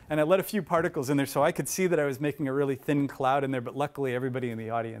there, and I let a few particles in there so I could see that I was making a really thin cloud in there, but luckily everybody in the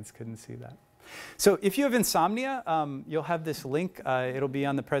audience couldn't see that. So if you have insomnia, you'll have this link. It'll be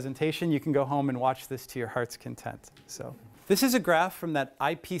on the presentation. You can go home and watch this to your heart's content. So this is a graph from that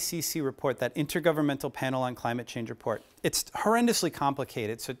IPCC report, that Intergovernmental Panel on Climate Change report. It's horrendously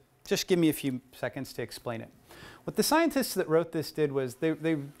complicated, so just give me a few seconds to explain it. What the scientists that wrote this did was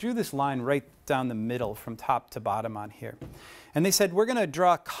they drew this line right down the middle from top to bottom on here. And they said, we're going to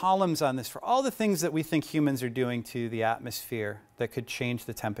draw columns on this for all the things that we think humans are doing to the atmosphere that could change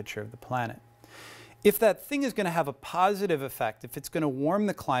the temperature of the planet. If that thing is going to have a positive effect, if it's going to warm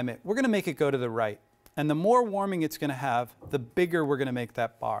the climate, we're going to make it go to the right. And the more warming it's going to have, the bigger we're going to make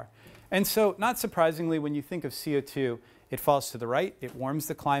that bar. And so, not surprisingly, when you think of CO2, it falls to the right, it warms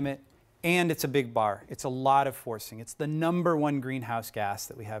the climate, and it's a big bar. It's a lot of forcing. It's the #1 greenhouse gas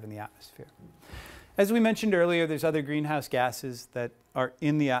that we have in the atmosphere. As we mentioned earlier, there's other greenhouse gases that are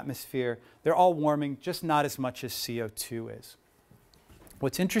in the atmosphere. They're all warming, just not as much as CO2 is.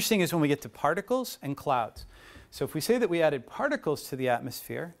 What's interesting is when we get to particles and clouds. So if we say that we added particles to the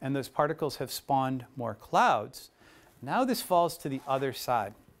atmosphere and those particles have spawned more clouds, now this falls to the other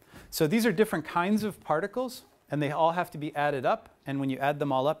side. So these are different kinds of particles and they all have to be added up, and when you add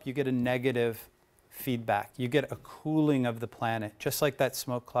them all up you get a negative feedback. You get a cooling of the planet, just like that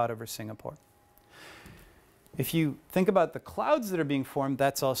smoke cloud over Singapore. If you think about the clouds that are being formed,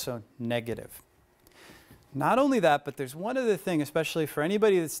 that's also negative. Not only that, but there's one other thing, especially for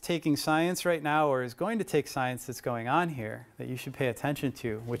anybody that's taking science right now or is going to take science that's going on here, that you should pay attention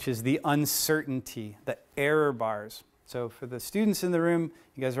to, which is the uncertainty, the error bars. So for the students in the room,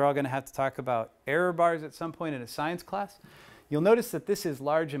 you guys are all going to have to talk about error bars at some point in a science class. You'll notice that this is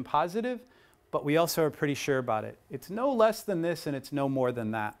large and positive, but we also are pretty sure about it. It's no less than this and it's no more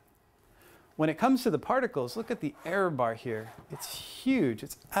than that. When it comes to the particles, look at the error bar here. It's huge.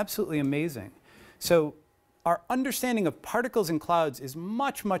 It's absolutely amazing. So our understanding of particles and clouds is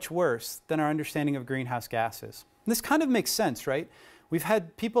much, much worse than our understanding of greenhouse gases. And this kind of makes sense, right? We've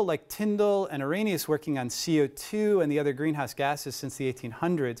had people like Tyndall and Arrhenius working on CO2 and the other greenhouse gases since the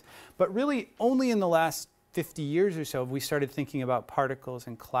 1800s, but really only in the last 50 years or so have we started thinking about particles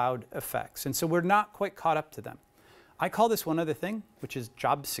and cloud effects. And so we're not quite caught up to them. I call this one other thing, which is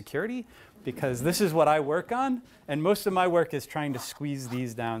job security, because this is what I work on, and most of my work is trying to squeeze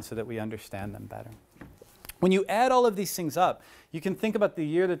these down so that we understand them better. When you add all of these things up, you can think about the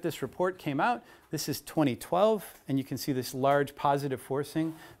year that this report came out. This is 2012, and you can see this large positive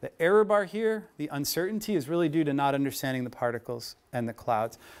forcing. The error bar here, the uncertainty, is really due to not understanding the particles and the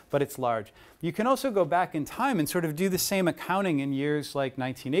clouds, but it's large. You can also go back in time and sort of do the same accounting in years like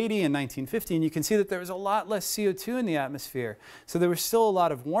 1980 and 1950, and you can see that there was a lot less CO2 in the atmosphere. So there was still a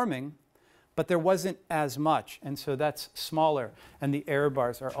lot of warming, but there wasn't as much, and so that's smaller, and the error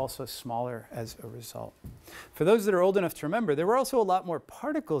bars are also smaller as a result. For those that are old enough to remember, there were also a lot more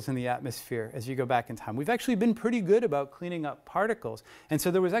particles in the atmosphere as you go back in time. We've actually been pretty good about cleaning up particles, and so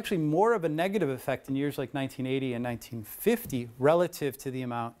there was actually more of a negative effect in years like 1980 and 1950 relative to the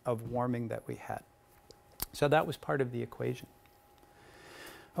amount of warming that we had. So that was part of the equation.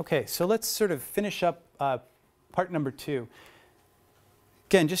 Okay, so let's sort of finish up part number 2.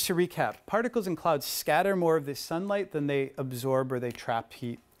 Again, just to recap, particles and clouds scatter more of this sunlight than they absorb or they trap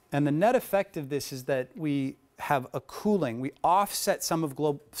heat. And the net effect of this is that we have a cooling. We offset some of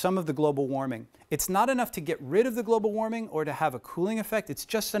the global warming. It's not enough to get rid of the global warming or to have a cooling effect. It's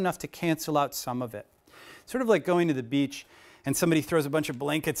just enough to cancel out some of it. Sort of like going to the beach and somebody throws a bunch of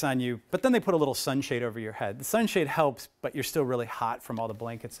blankets on you, but then they put a little sunshade over your head. The sunshade helps, but you're still really hot from all the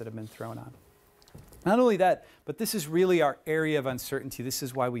blankets that have been thrown on. Not only that, but this is really our area of uncertainty. This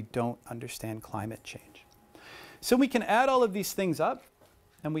is why we don't understand climate change. So we can add all of these things up,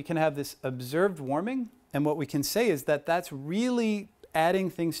 and we can have this observed warming. And what we can say is that that's really adding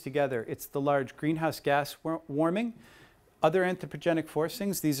things together. It's the large greenhouse gas warming, other anthropogenic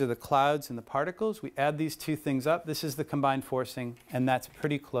forcings. These are the clouds and the particles. We add these two things up. This is the combined forcing, and that's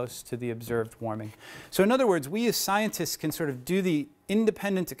pretty close to the observed warming. So in other words, we as scientists can sort of do the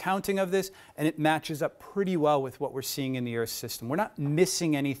independent accounting of this, and it matches up pretty well with what we're seeing in the Earth system. We're not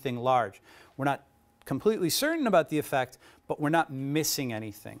missing anything large. We're not completely certain about the effect, but we're not missing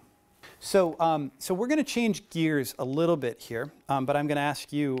anything. So we're going to change gears a little bit here, but I'm going to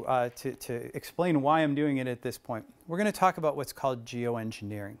ask you to explain why I'm doing it at this point. We're going to talk about what's called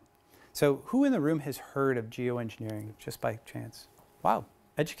geoengineering. So who in the room has heard of geoengineering just by chance? Wow,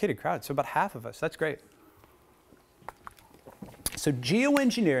 educated crowd. So about half of us. That's great. So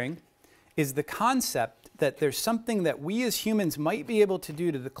geoengineering is the concept that there's something that we as humans might be able to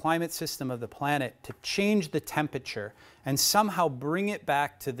do to the climate system of the planet to change the temperature and somehow bring it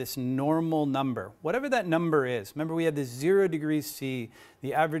back to this normal number, whatever that number is. Remember, we had this 0 degrees C,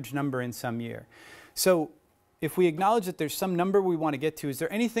 the average number in some year. So if we acknowledge that there's some number we want to get to, is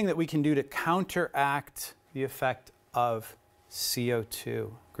there anything that we can do to counteract the effect of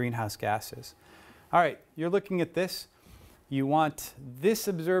CO2, greenhouse gases? All right, you're looking at this. You want this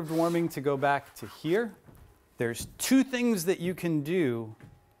observed warming to go back to here. There's two things that you can do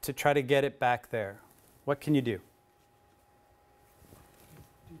to try to get it back there. What can you do?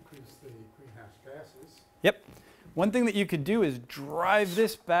 Decrease the greenhouse gases. Yep. One thing that you could do is drive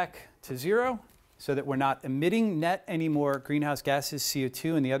this back to 0 so that we're not emitting net any more greenhouse gases,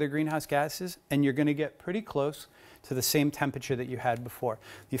 CO2 and the other greenhouse gases, and you're going to get pretty close to the same temperature that you had before.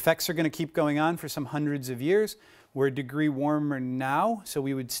 The effects are going to keep going on for some hundreds of years. We're a degree warmer now, so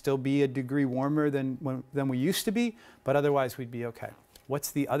we would still be a degree warmer than we used to be, but otherwise we'd be okay.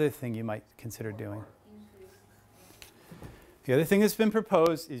 What's the other thing you might consider doing? The other thing that's been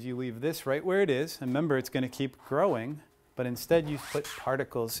proposed is you leave this right where it is. And remember, it's going to keep growing, but instead you put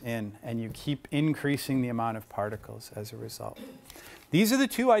particles in, and you keep increasing the amount of particles as a result. These are the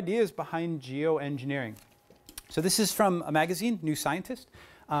two ideas behind geoengineering. So this is from a magazine, New Scientist.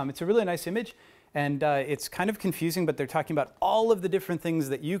 It's a really nice image. And it's kind of confusing, but they're talking about all of the different things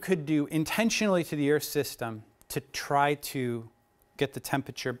that you could do intentionally to the Earth system to try to get the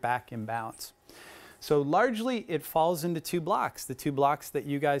temperature back in balance. So largely, it falls into two blocks, the two blocks that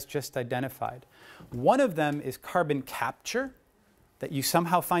you guys just identified. One of them is carbon capture, that you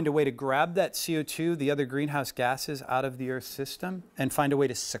somehow find a way to grab that CO2, the other greenhouse gases, out of the Earth system and find a way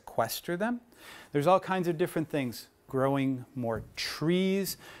to sequester them. There's all kinds of different things. Growing more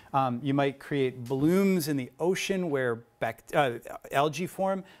trees. You might create blooms in the ocean where algae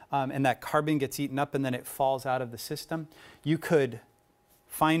form and that carbon gets eaten up and then it falls out of the system. You could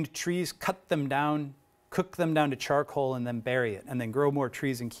find trees, cut them down, cook them down to charcoal and then bury it and then grow more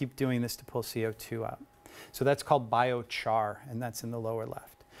trees and keep doing this to pull CO2 out. So that's called biochar, and that's in the lower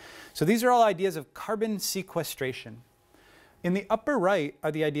left. So these are all ideas of carbon sequestration. In the upper right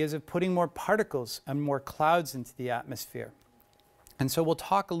are the ideas of putting more particles and more clouds into the atmosphere. And so we'll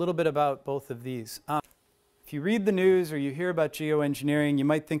talk a little bit about both of these. If you read the news or you hear about geoengineering, you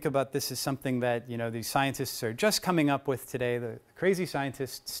might think about this as something that these scientists are just coming up with today, the crazy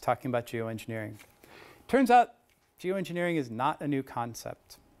scientists talking about geoengineering. Turns out geoengineering is not a new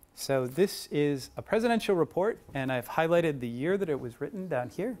concept. So this is a presidential report, and I've highlighted the year that it was written down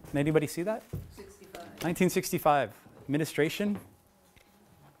here. Can anybody see that? 1965. Administration.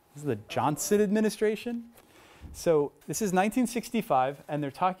 This is the Johnson administration. So this is 1965, and they're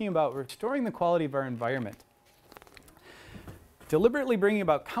talking about restoring the quality of our environment. Deliberately bringing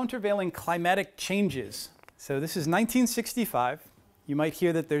about countervailing climatic changes. So this is 1965. You might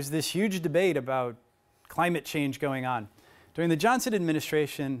hear that there's this huge debate about climate change going on. During the Johnson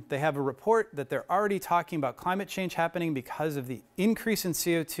administration, they have a report that they're already talking about climate change happening because of the increase in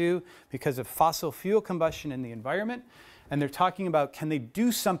CO2, because of fossil fuel combustion in the environment. And they're talking about, can they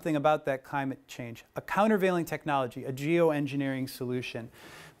do something about that climate change? A countervailing technology, a geoengineering solution.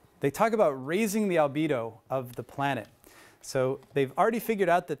 They talk about raising the albedo of the planet. So they've already figured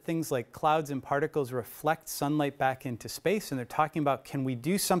out that things like clouds and particles reflect sunlight back into space. And they're talking about, can we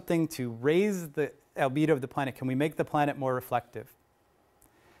do something to raise the albedo of the planet? Can we make the planet more reflective?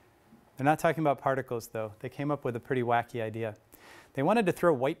 They're not talking about particles, though. They came up with a pretty wacky idea. They wanted to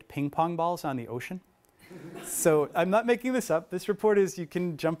throw white ping pong balls on the ocean. So I'm not making this up. This report is, you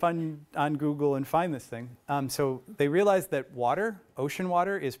can jump on Google and find this thing. So they realized that water, ocean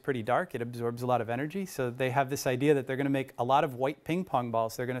water, is pretty dark. It absorbs a lot of energy. So they have this idea that they're going to make a lot of white ping pong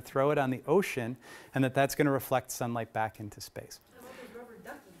balls. They're going to throw it on the ocean, and that's going to reflect sunlight back into space. How about those rubber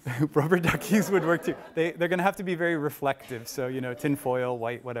duckies? Rubber duckies would work too. They're going to have to be very reflective, so tin foil,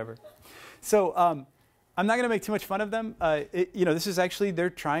 white, whatever. So I'm not going to make too much fun of them. This is actually, they're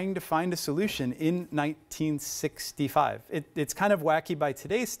trying to find a solution in 1965. It's kind of wacky by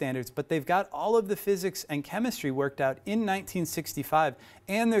today's standards, but they've got all of the physics and chemistry worked out in 1965,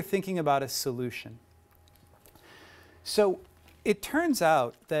 and they're thinking about a solution. So it turns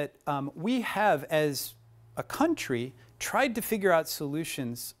out that we have, as a country, tried to figure out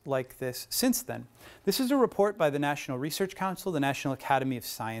solutions like this since then. This is a report by the National Research Council, the National Academy of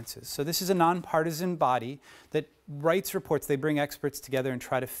Sciences. So this is a nonpartisan body that writes reports. They bring experts together and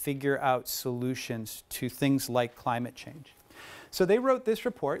try to figure out solutions to things like climate change. So they wrote this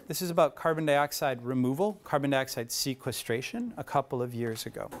report. This is about carbon dioxide removal, carbon dioxide sequestration a couple of years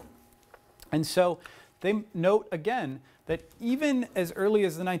ago. And so they note again that even as early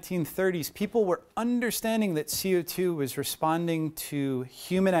as the 1930s, people were understanding that CO2 was responding to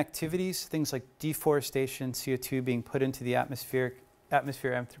human activities, things like deforestation, CO2 being put into the atmosphere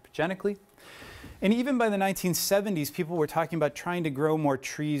anthropogenically. And even by the 1970s, people were talking about trying to grow more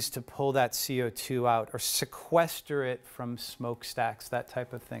trees to pull that CO2 out or sequester it from smokestacks, that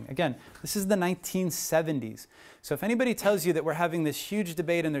type of thing. Again, this is the 1970s. So if anybody tells you that we're having this huge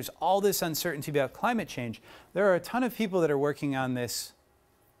debate and there's all this uncertainty about climate change, there are a ton of people that are working on this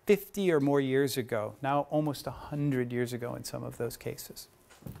 50 or more years ago, now almost 100 years ago in some of those cases.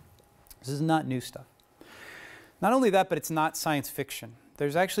 This is not new stuff. Not only that, but it's not science fiction.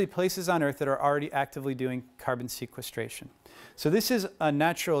 There's actually places on Earth that are already actively doing carbon sequestration. So this is a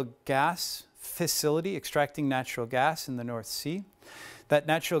natural gas facility extracting natural gas in the North Sea. That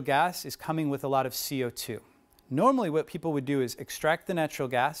natural gas is coming with a lot of CO2. Normally what people would do is extract the natural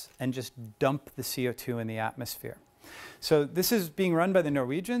gas and just dump the CO2 in the atmosphere. So this is being run by the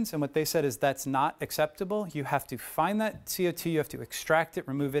Norwegians, and what they said is that's not acceptable. You have to find that CO2, you have to extract it,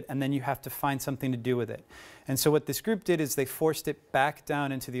 remove it, and then you have to find something to do with it. And so what this group did is they forced it back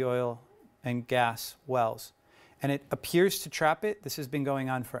down into the oil and gas wells. And it appears to trap it. This has been going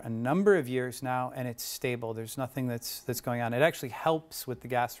on for a number of years now, and it's stable. There's nothing that's going on. It actually helps with the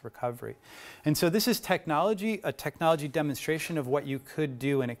gas recovery. And so this is technology, a technology demonstration of what you could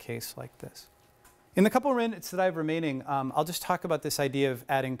do in a case like this. In the couple of minutes that I have remaining, I'll just talk about this idea of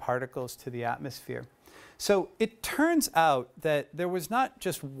adding particles to the atmosphere. So it turns out that there was not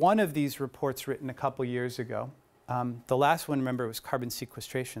just one of these reports written a couple years ago. The last one, remember, was carbon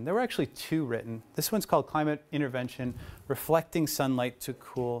sequestration. There were actually two written. This one's called Climate Intervention, Reflecting Sunlight to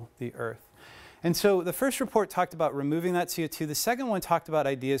Cool the Earth. And so the first report talked about removing that CO2. The second one talked about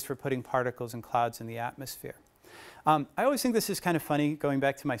ideas for putting particles and clouds in the atmosphere. I always think this is kind of funny, going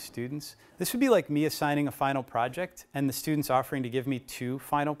back to my students. This would be like me assigning a final project and the students offering to give me 2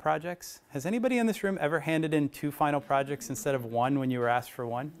 final projects. Has anybody in this room ever handed in 2 final projects instead of 1 when you were asked for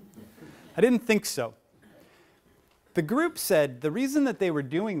 1? I didn't think so. The group said the reason that they were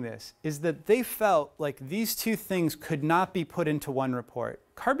doing this is that they felt like these 2 things could not be put into one report.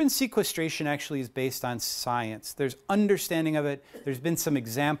 Carbon sequestration actually is based on science. There's understanding of it. There's been some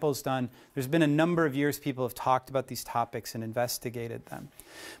examples done. There's been a number of years people have talked about these topics and investigated them.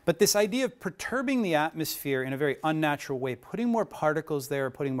 But this idea of perturbing the atmosphere in a very unnatural way, putting more particles there,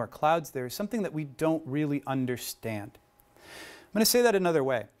 putting more clouds there, is something that we don't really understand. I'm going to say that another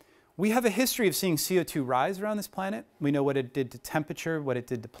way. We have a history of seeing CO2 rise around this planet. We know what it did to temperature, what it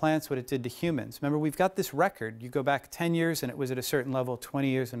did to plants, what it did to humans. Remember, we've got this record. You go back 10 years and it was at a certain level, 20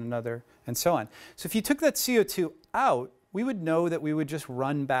 years and another, and so on. So if you took that CO2 out, we would know that we would just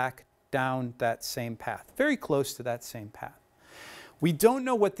run back down that same path, very close to that same path. We don't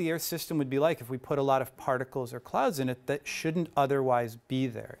know what the Earth system would be like if we put a lot of particles or clouds in it that shouldn't otherwise be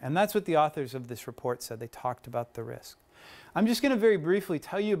there. And that's what the authors of this report said. They talked about the risk. I'm just going to very briefly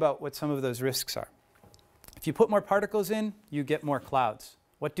tell you about what some of those risks are. If you put more particles in, you get more clouds.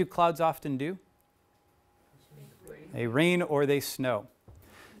 What do clouds often do? They rain or they snow.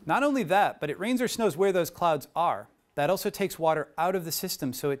 Not only that, but it rains or snows where those clouds are. That also takes water out of the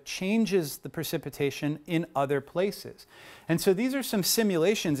system, so it changes the precipitation in other places. And so these are some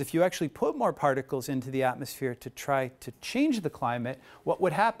simulations. If you actually put more particles into the atmosphere to try to change the climate, what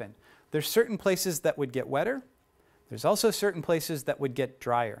would happen? There's certain places that would get wetter. There's also certain places that would get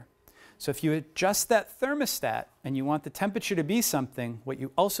drier. So if you adjust that thermostat and you want the temperature to be something, what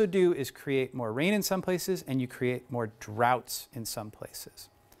you also do is create more rain in some places and you create more droughts in some places.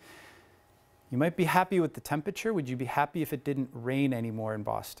 You might be happy with the temperature. Would you be happy if it didn't rain anymore in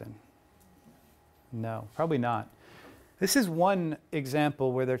Boston? No, probably not. This is one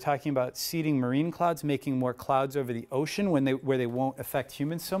example where they're talking about seeding marine clouds, making more clouds over the ocean where they won't affect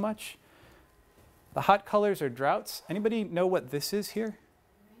humans so much. The hot colors are droughts. Anybody know what this is here?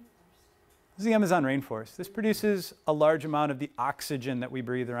 This is the Amazon rainforest. This produces a large amount of the oxygen that we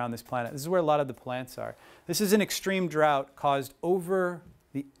breathe around this planet. This is where a lot of the plants are. This is an extreme drought caused over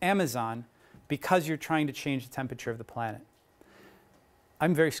the Amazon because you're trying to change the temperature of the planet.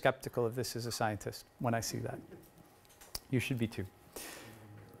 I'm very skeptical of this as a scientist when I see that. You should be too.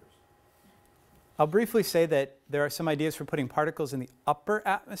 I'll briefly say that there are some ideas for putting particles in the upper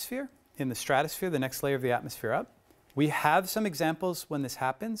atmosphere, in the stratosphere, the next layer of the atmosphere up. We have some examples when this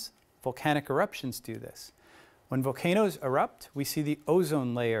happens. Volcanic eruptions do this. When volcanoes erupt, we see the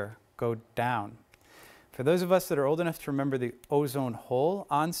ozone layer go down. For those of us that are old enough to remember the ozone hole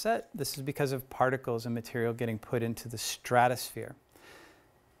onset, this is because of particles and material getting put into the stratosphere.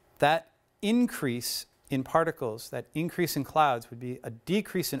 That increase in particles, that increase in clouds, would be a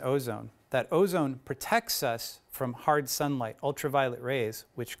decrease in ozone. That ozone protects us from hard sunlight, ultraviolet rays,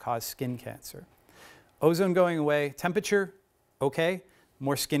 which cause skin cancer. Ozone going away, temperature, okay,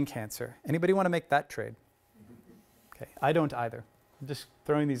 more skin cancer. Anybody want to make that trade? Okay, I don't either. I'm just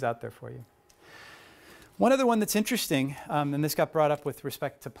throwing these out there for you. One other one that's interesting, and this got brought up with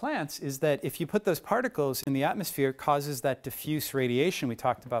respect to plants, is that if you put those particles in the atmosphere, it causes that diffuse radiation we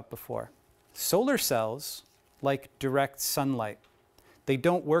talked about before. Solar cells like direct sunlight. They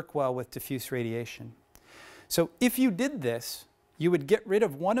don't work well with diffuse radiation. So if you did this, you would get rid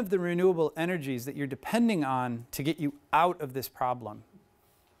of one of the renewable energies that you're depending on to get you out of this problem.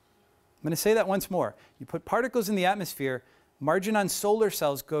 I'm going to say that once more. You put particles in the atmosphere, margin on solar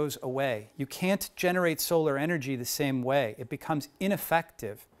cells goes away. You can't generate solar energy the same way. It becomes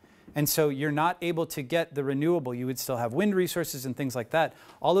ineffective. And so you're not able to get the renewable. You would still have wind resources and things like that.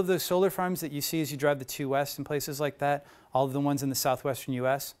 All of those solar farms that you see as you drive the 2 West and places like that, all of the ones in the southwestern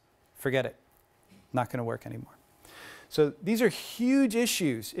US, forget it. Not going to work anymore. So these are huge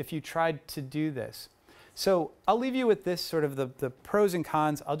issues if you tried to do this. So I'll leave you with this sort of the pros and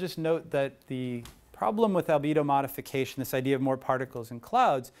cons. I'll just note that the problem with albedo modification, this idea of more particles in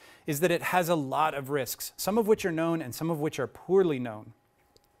clouds, is that it has a lot of risks, some of which are known and some of which are poorly known.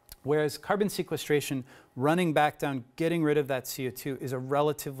 Whereas carbon sequestration, running back down, getting rid of that CO2 is a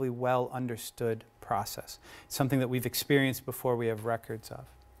relatively well understood process. It's something that we've experienced before, we have records of.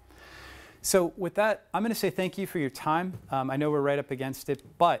 So with that, I'm going to say thank you for your time. I know we're right up against it,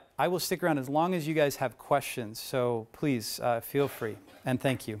 but I will stick around as long as you guys have questions. So please feel free, and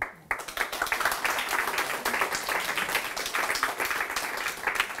thank you.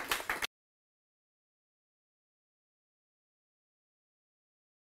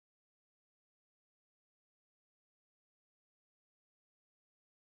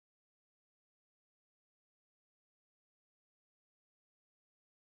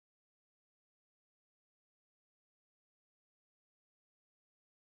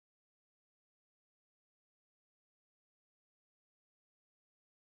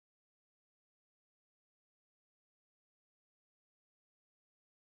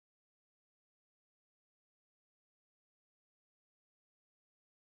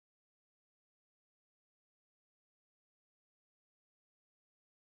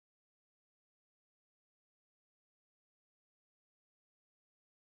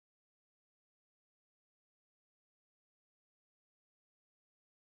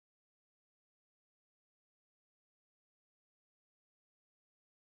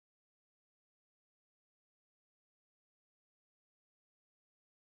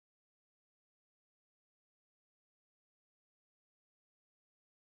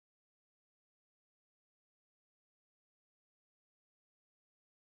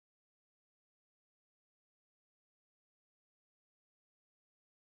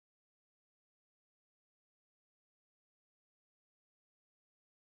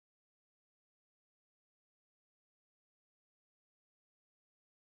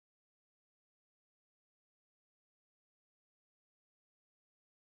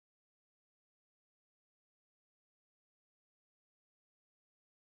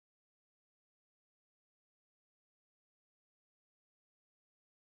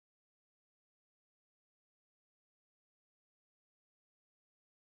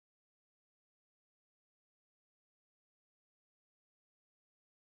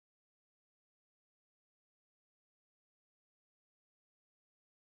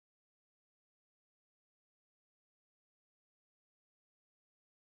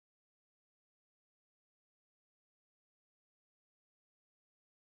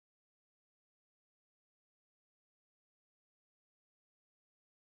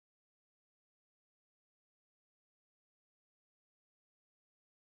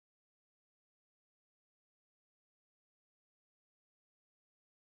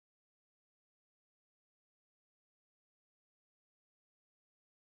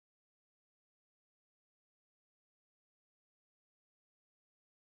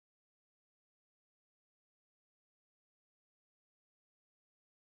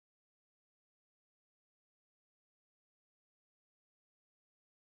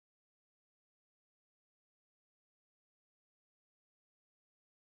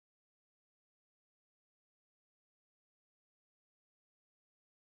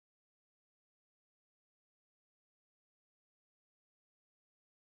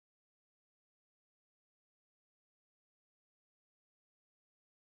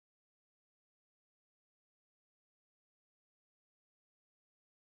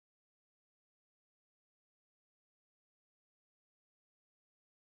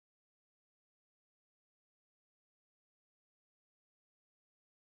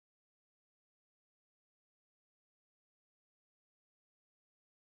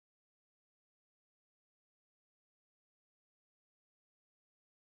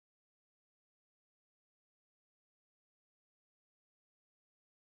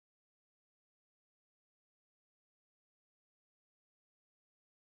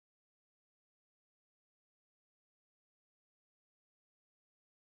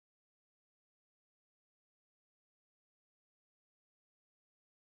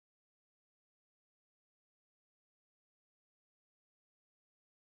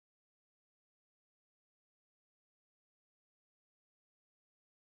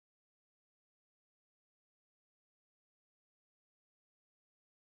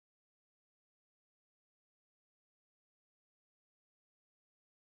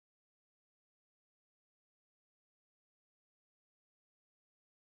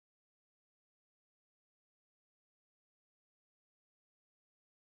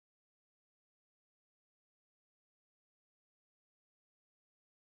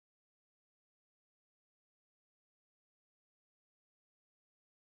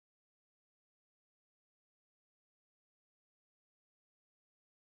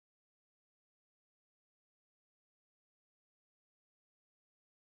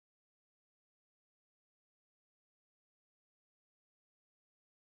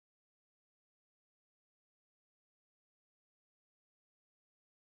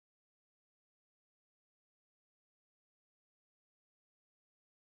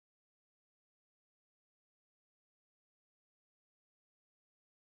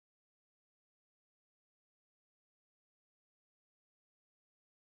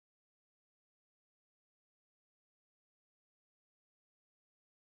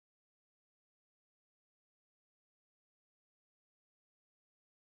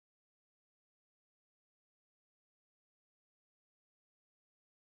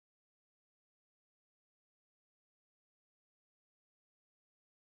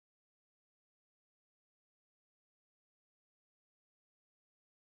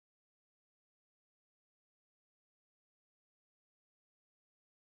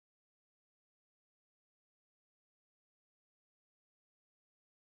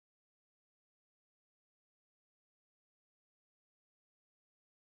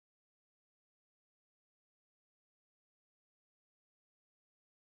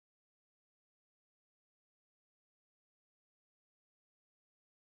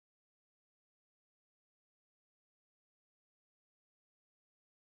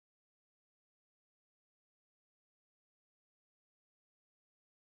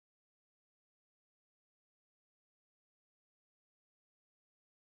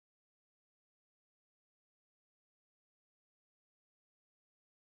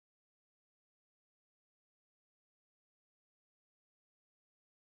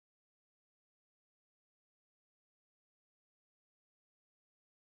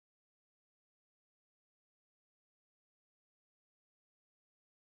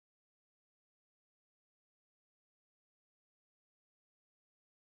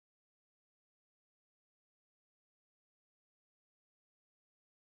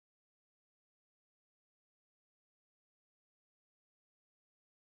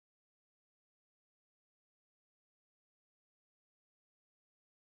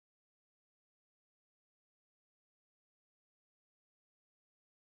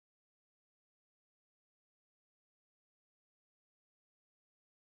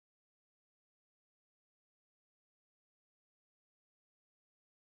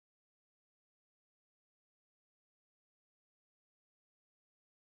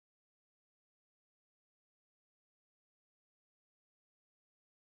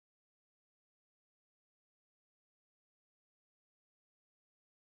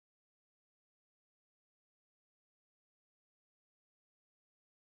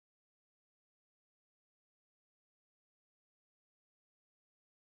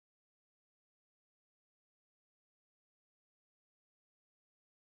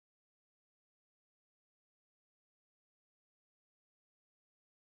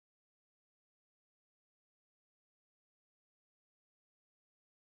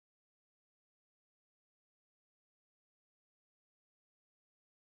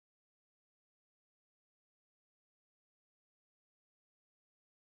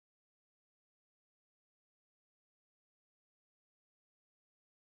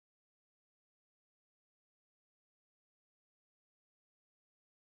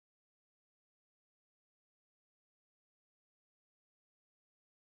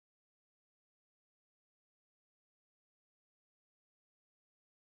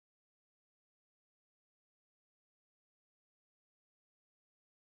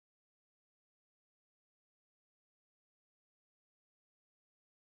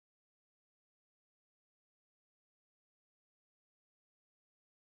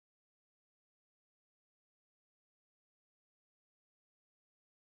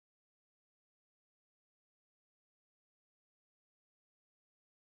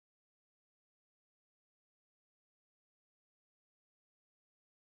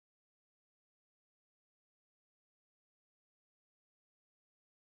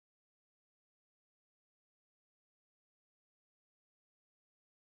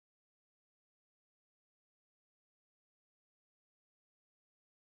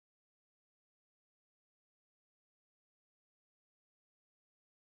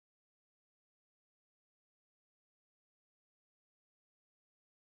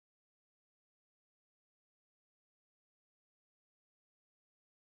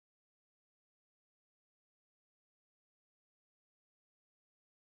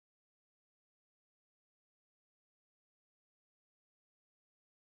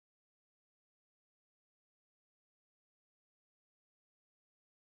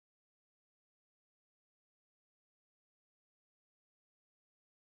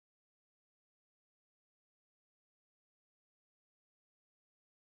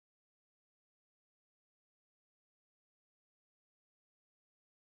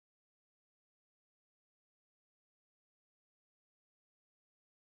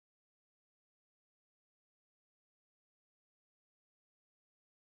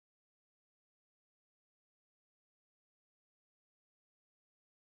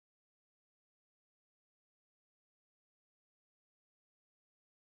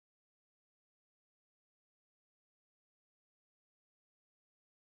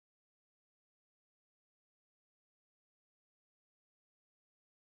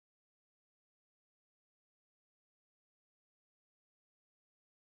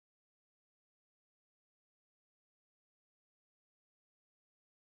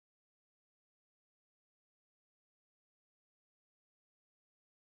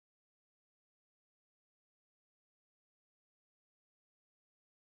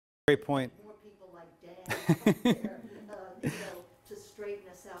 Great point. More people like Dan out there, to straighten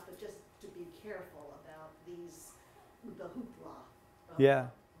us out, but just to be careful about the hoopla of Yeah.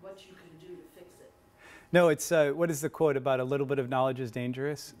 what you can do to fix it. No, it's, what is the quote about a little bit of knowledge is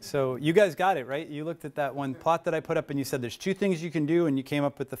dangerous? So you guys got it, right? You looked at that one plot that I put up and you said there's two things you can do, and you came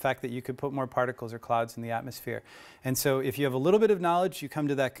up with the fact that you could put more particles or clouds in the atmosphere. And so if you have a little bit of knowledge, you come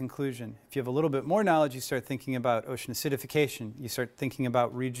to that conclusion. If you have a little bit more knowledge, you start thinking about ocean acidification. You start thinking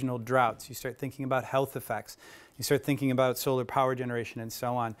about regional droughts. You start thinking about health effects. You start thinking about solar power generation and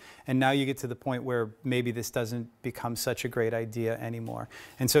so on. And now you get to the point where maybe this doesn't become such a great idea anymore.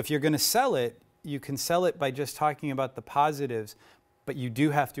 And so if you're going to sell it, you can sell it by just talking about the positives, but you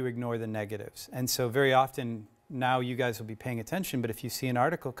do have to ignore the negatives. And so very often now you guys will be paying attention, but if you see an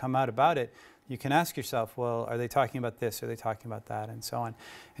article come out about it, you can ask yourself, well, are they talking about this? Are they talking about that? And so on.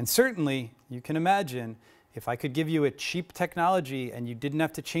 And certainly you can imagine if I could give you a cheap technology and you didn't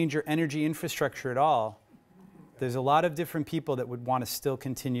have to change your energy infrastructure at all, there's a lot of different people that would want to still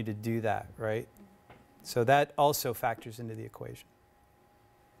continue to do that, right? So that also factors into the equation.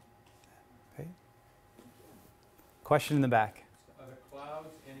 Okay. Question in the back. Are the clouds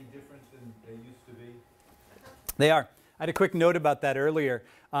any different than they used to be? They are. I had a quick note about that earlier,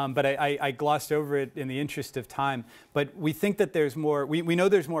 but I glossed over it in the interest of time. But we think that there's more, we know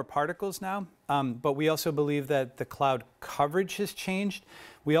there's more particles now, but we also believe that the cloud coverage has changed.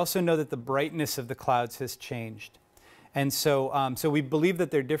 We also know that the brightness of the clouds has changed. And so, so we believe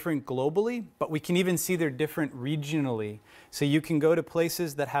that they're different globally, but we can even see they're different regionally. So you can go to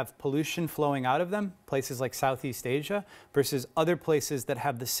places that have pollution flowing out of them, places like Southeast Asia, versus other places that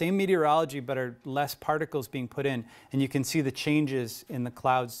have the same meteorology but are less particles being put in. And you can see the changes in the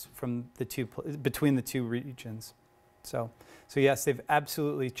clouds from the two, between the two regions. So yes, they've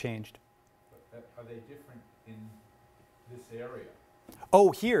absolutely changed. But are they different in this area?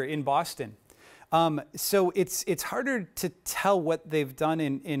 Oh, here in Boston. So it's harder to tell what they've done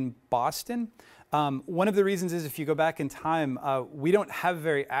in Boston. One of the reasons is if you go back in time, we don't have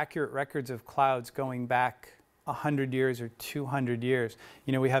very accurate records of clouds going back 100 years or 200 years.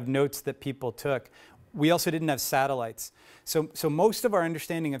 You know, we have notes that people took. We also didn't have satellites. So most of our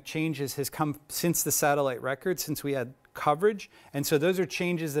understanding of changes has come since the satellite record, since we had coverage. And so those are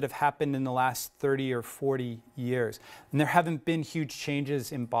changes that have happened in the last 30 or 40 years. And there haven't been huge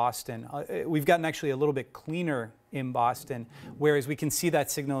changes in Boston. We've gotten actually a little bit cleaner in Boston, whereas we can see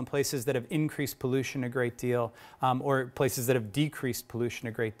that signal in places that have increased pollution a great deal, or places that have decreased pollution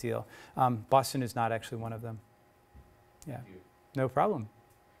a great deal. Boston is not actually one of them. Yeah, no problem.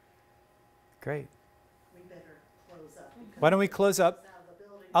 Great. We better close up. Why don't we close up? Out of the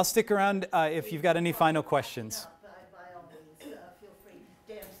building. I'll stick around if you've got any final questions. By all means, feel free.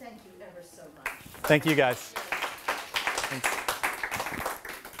 Dan, thank you ever so much. Thank you, guys. Thanks.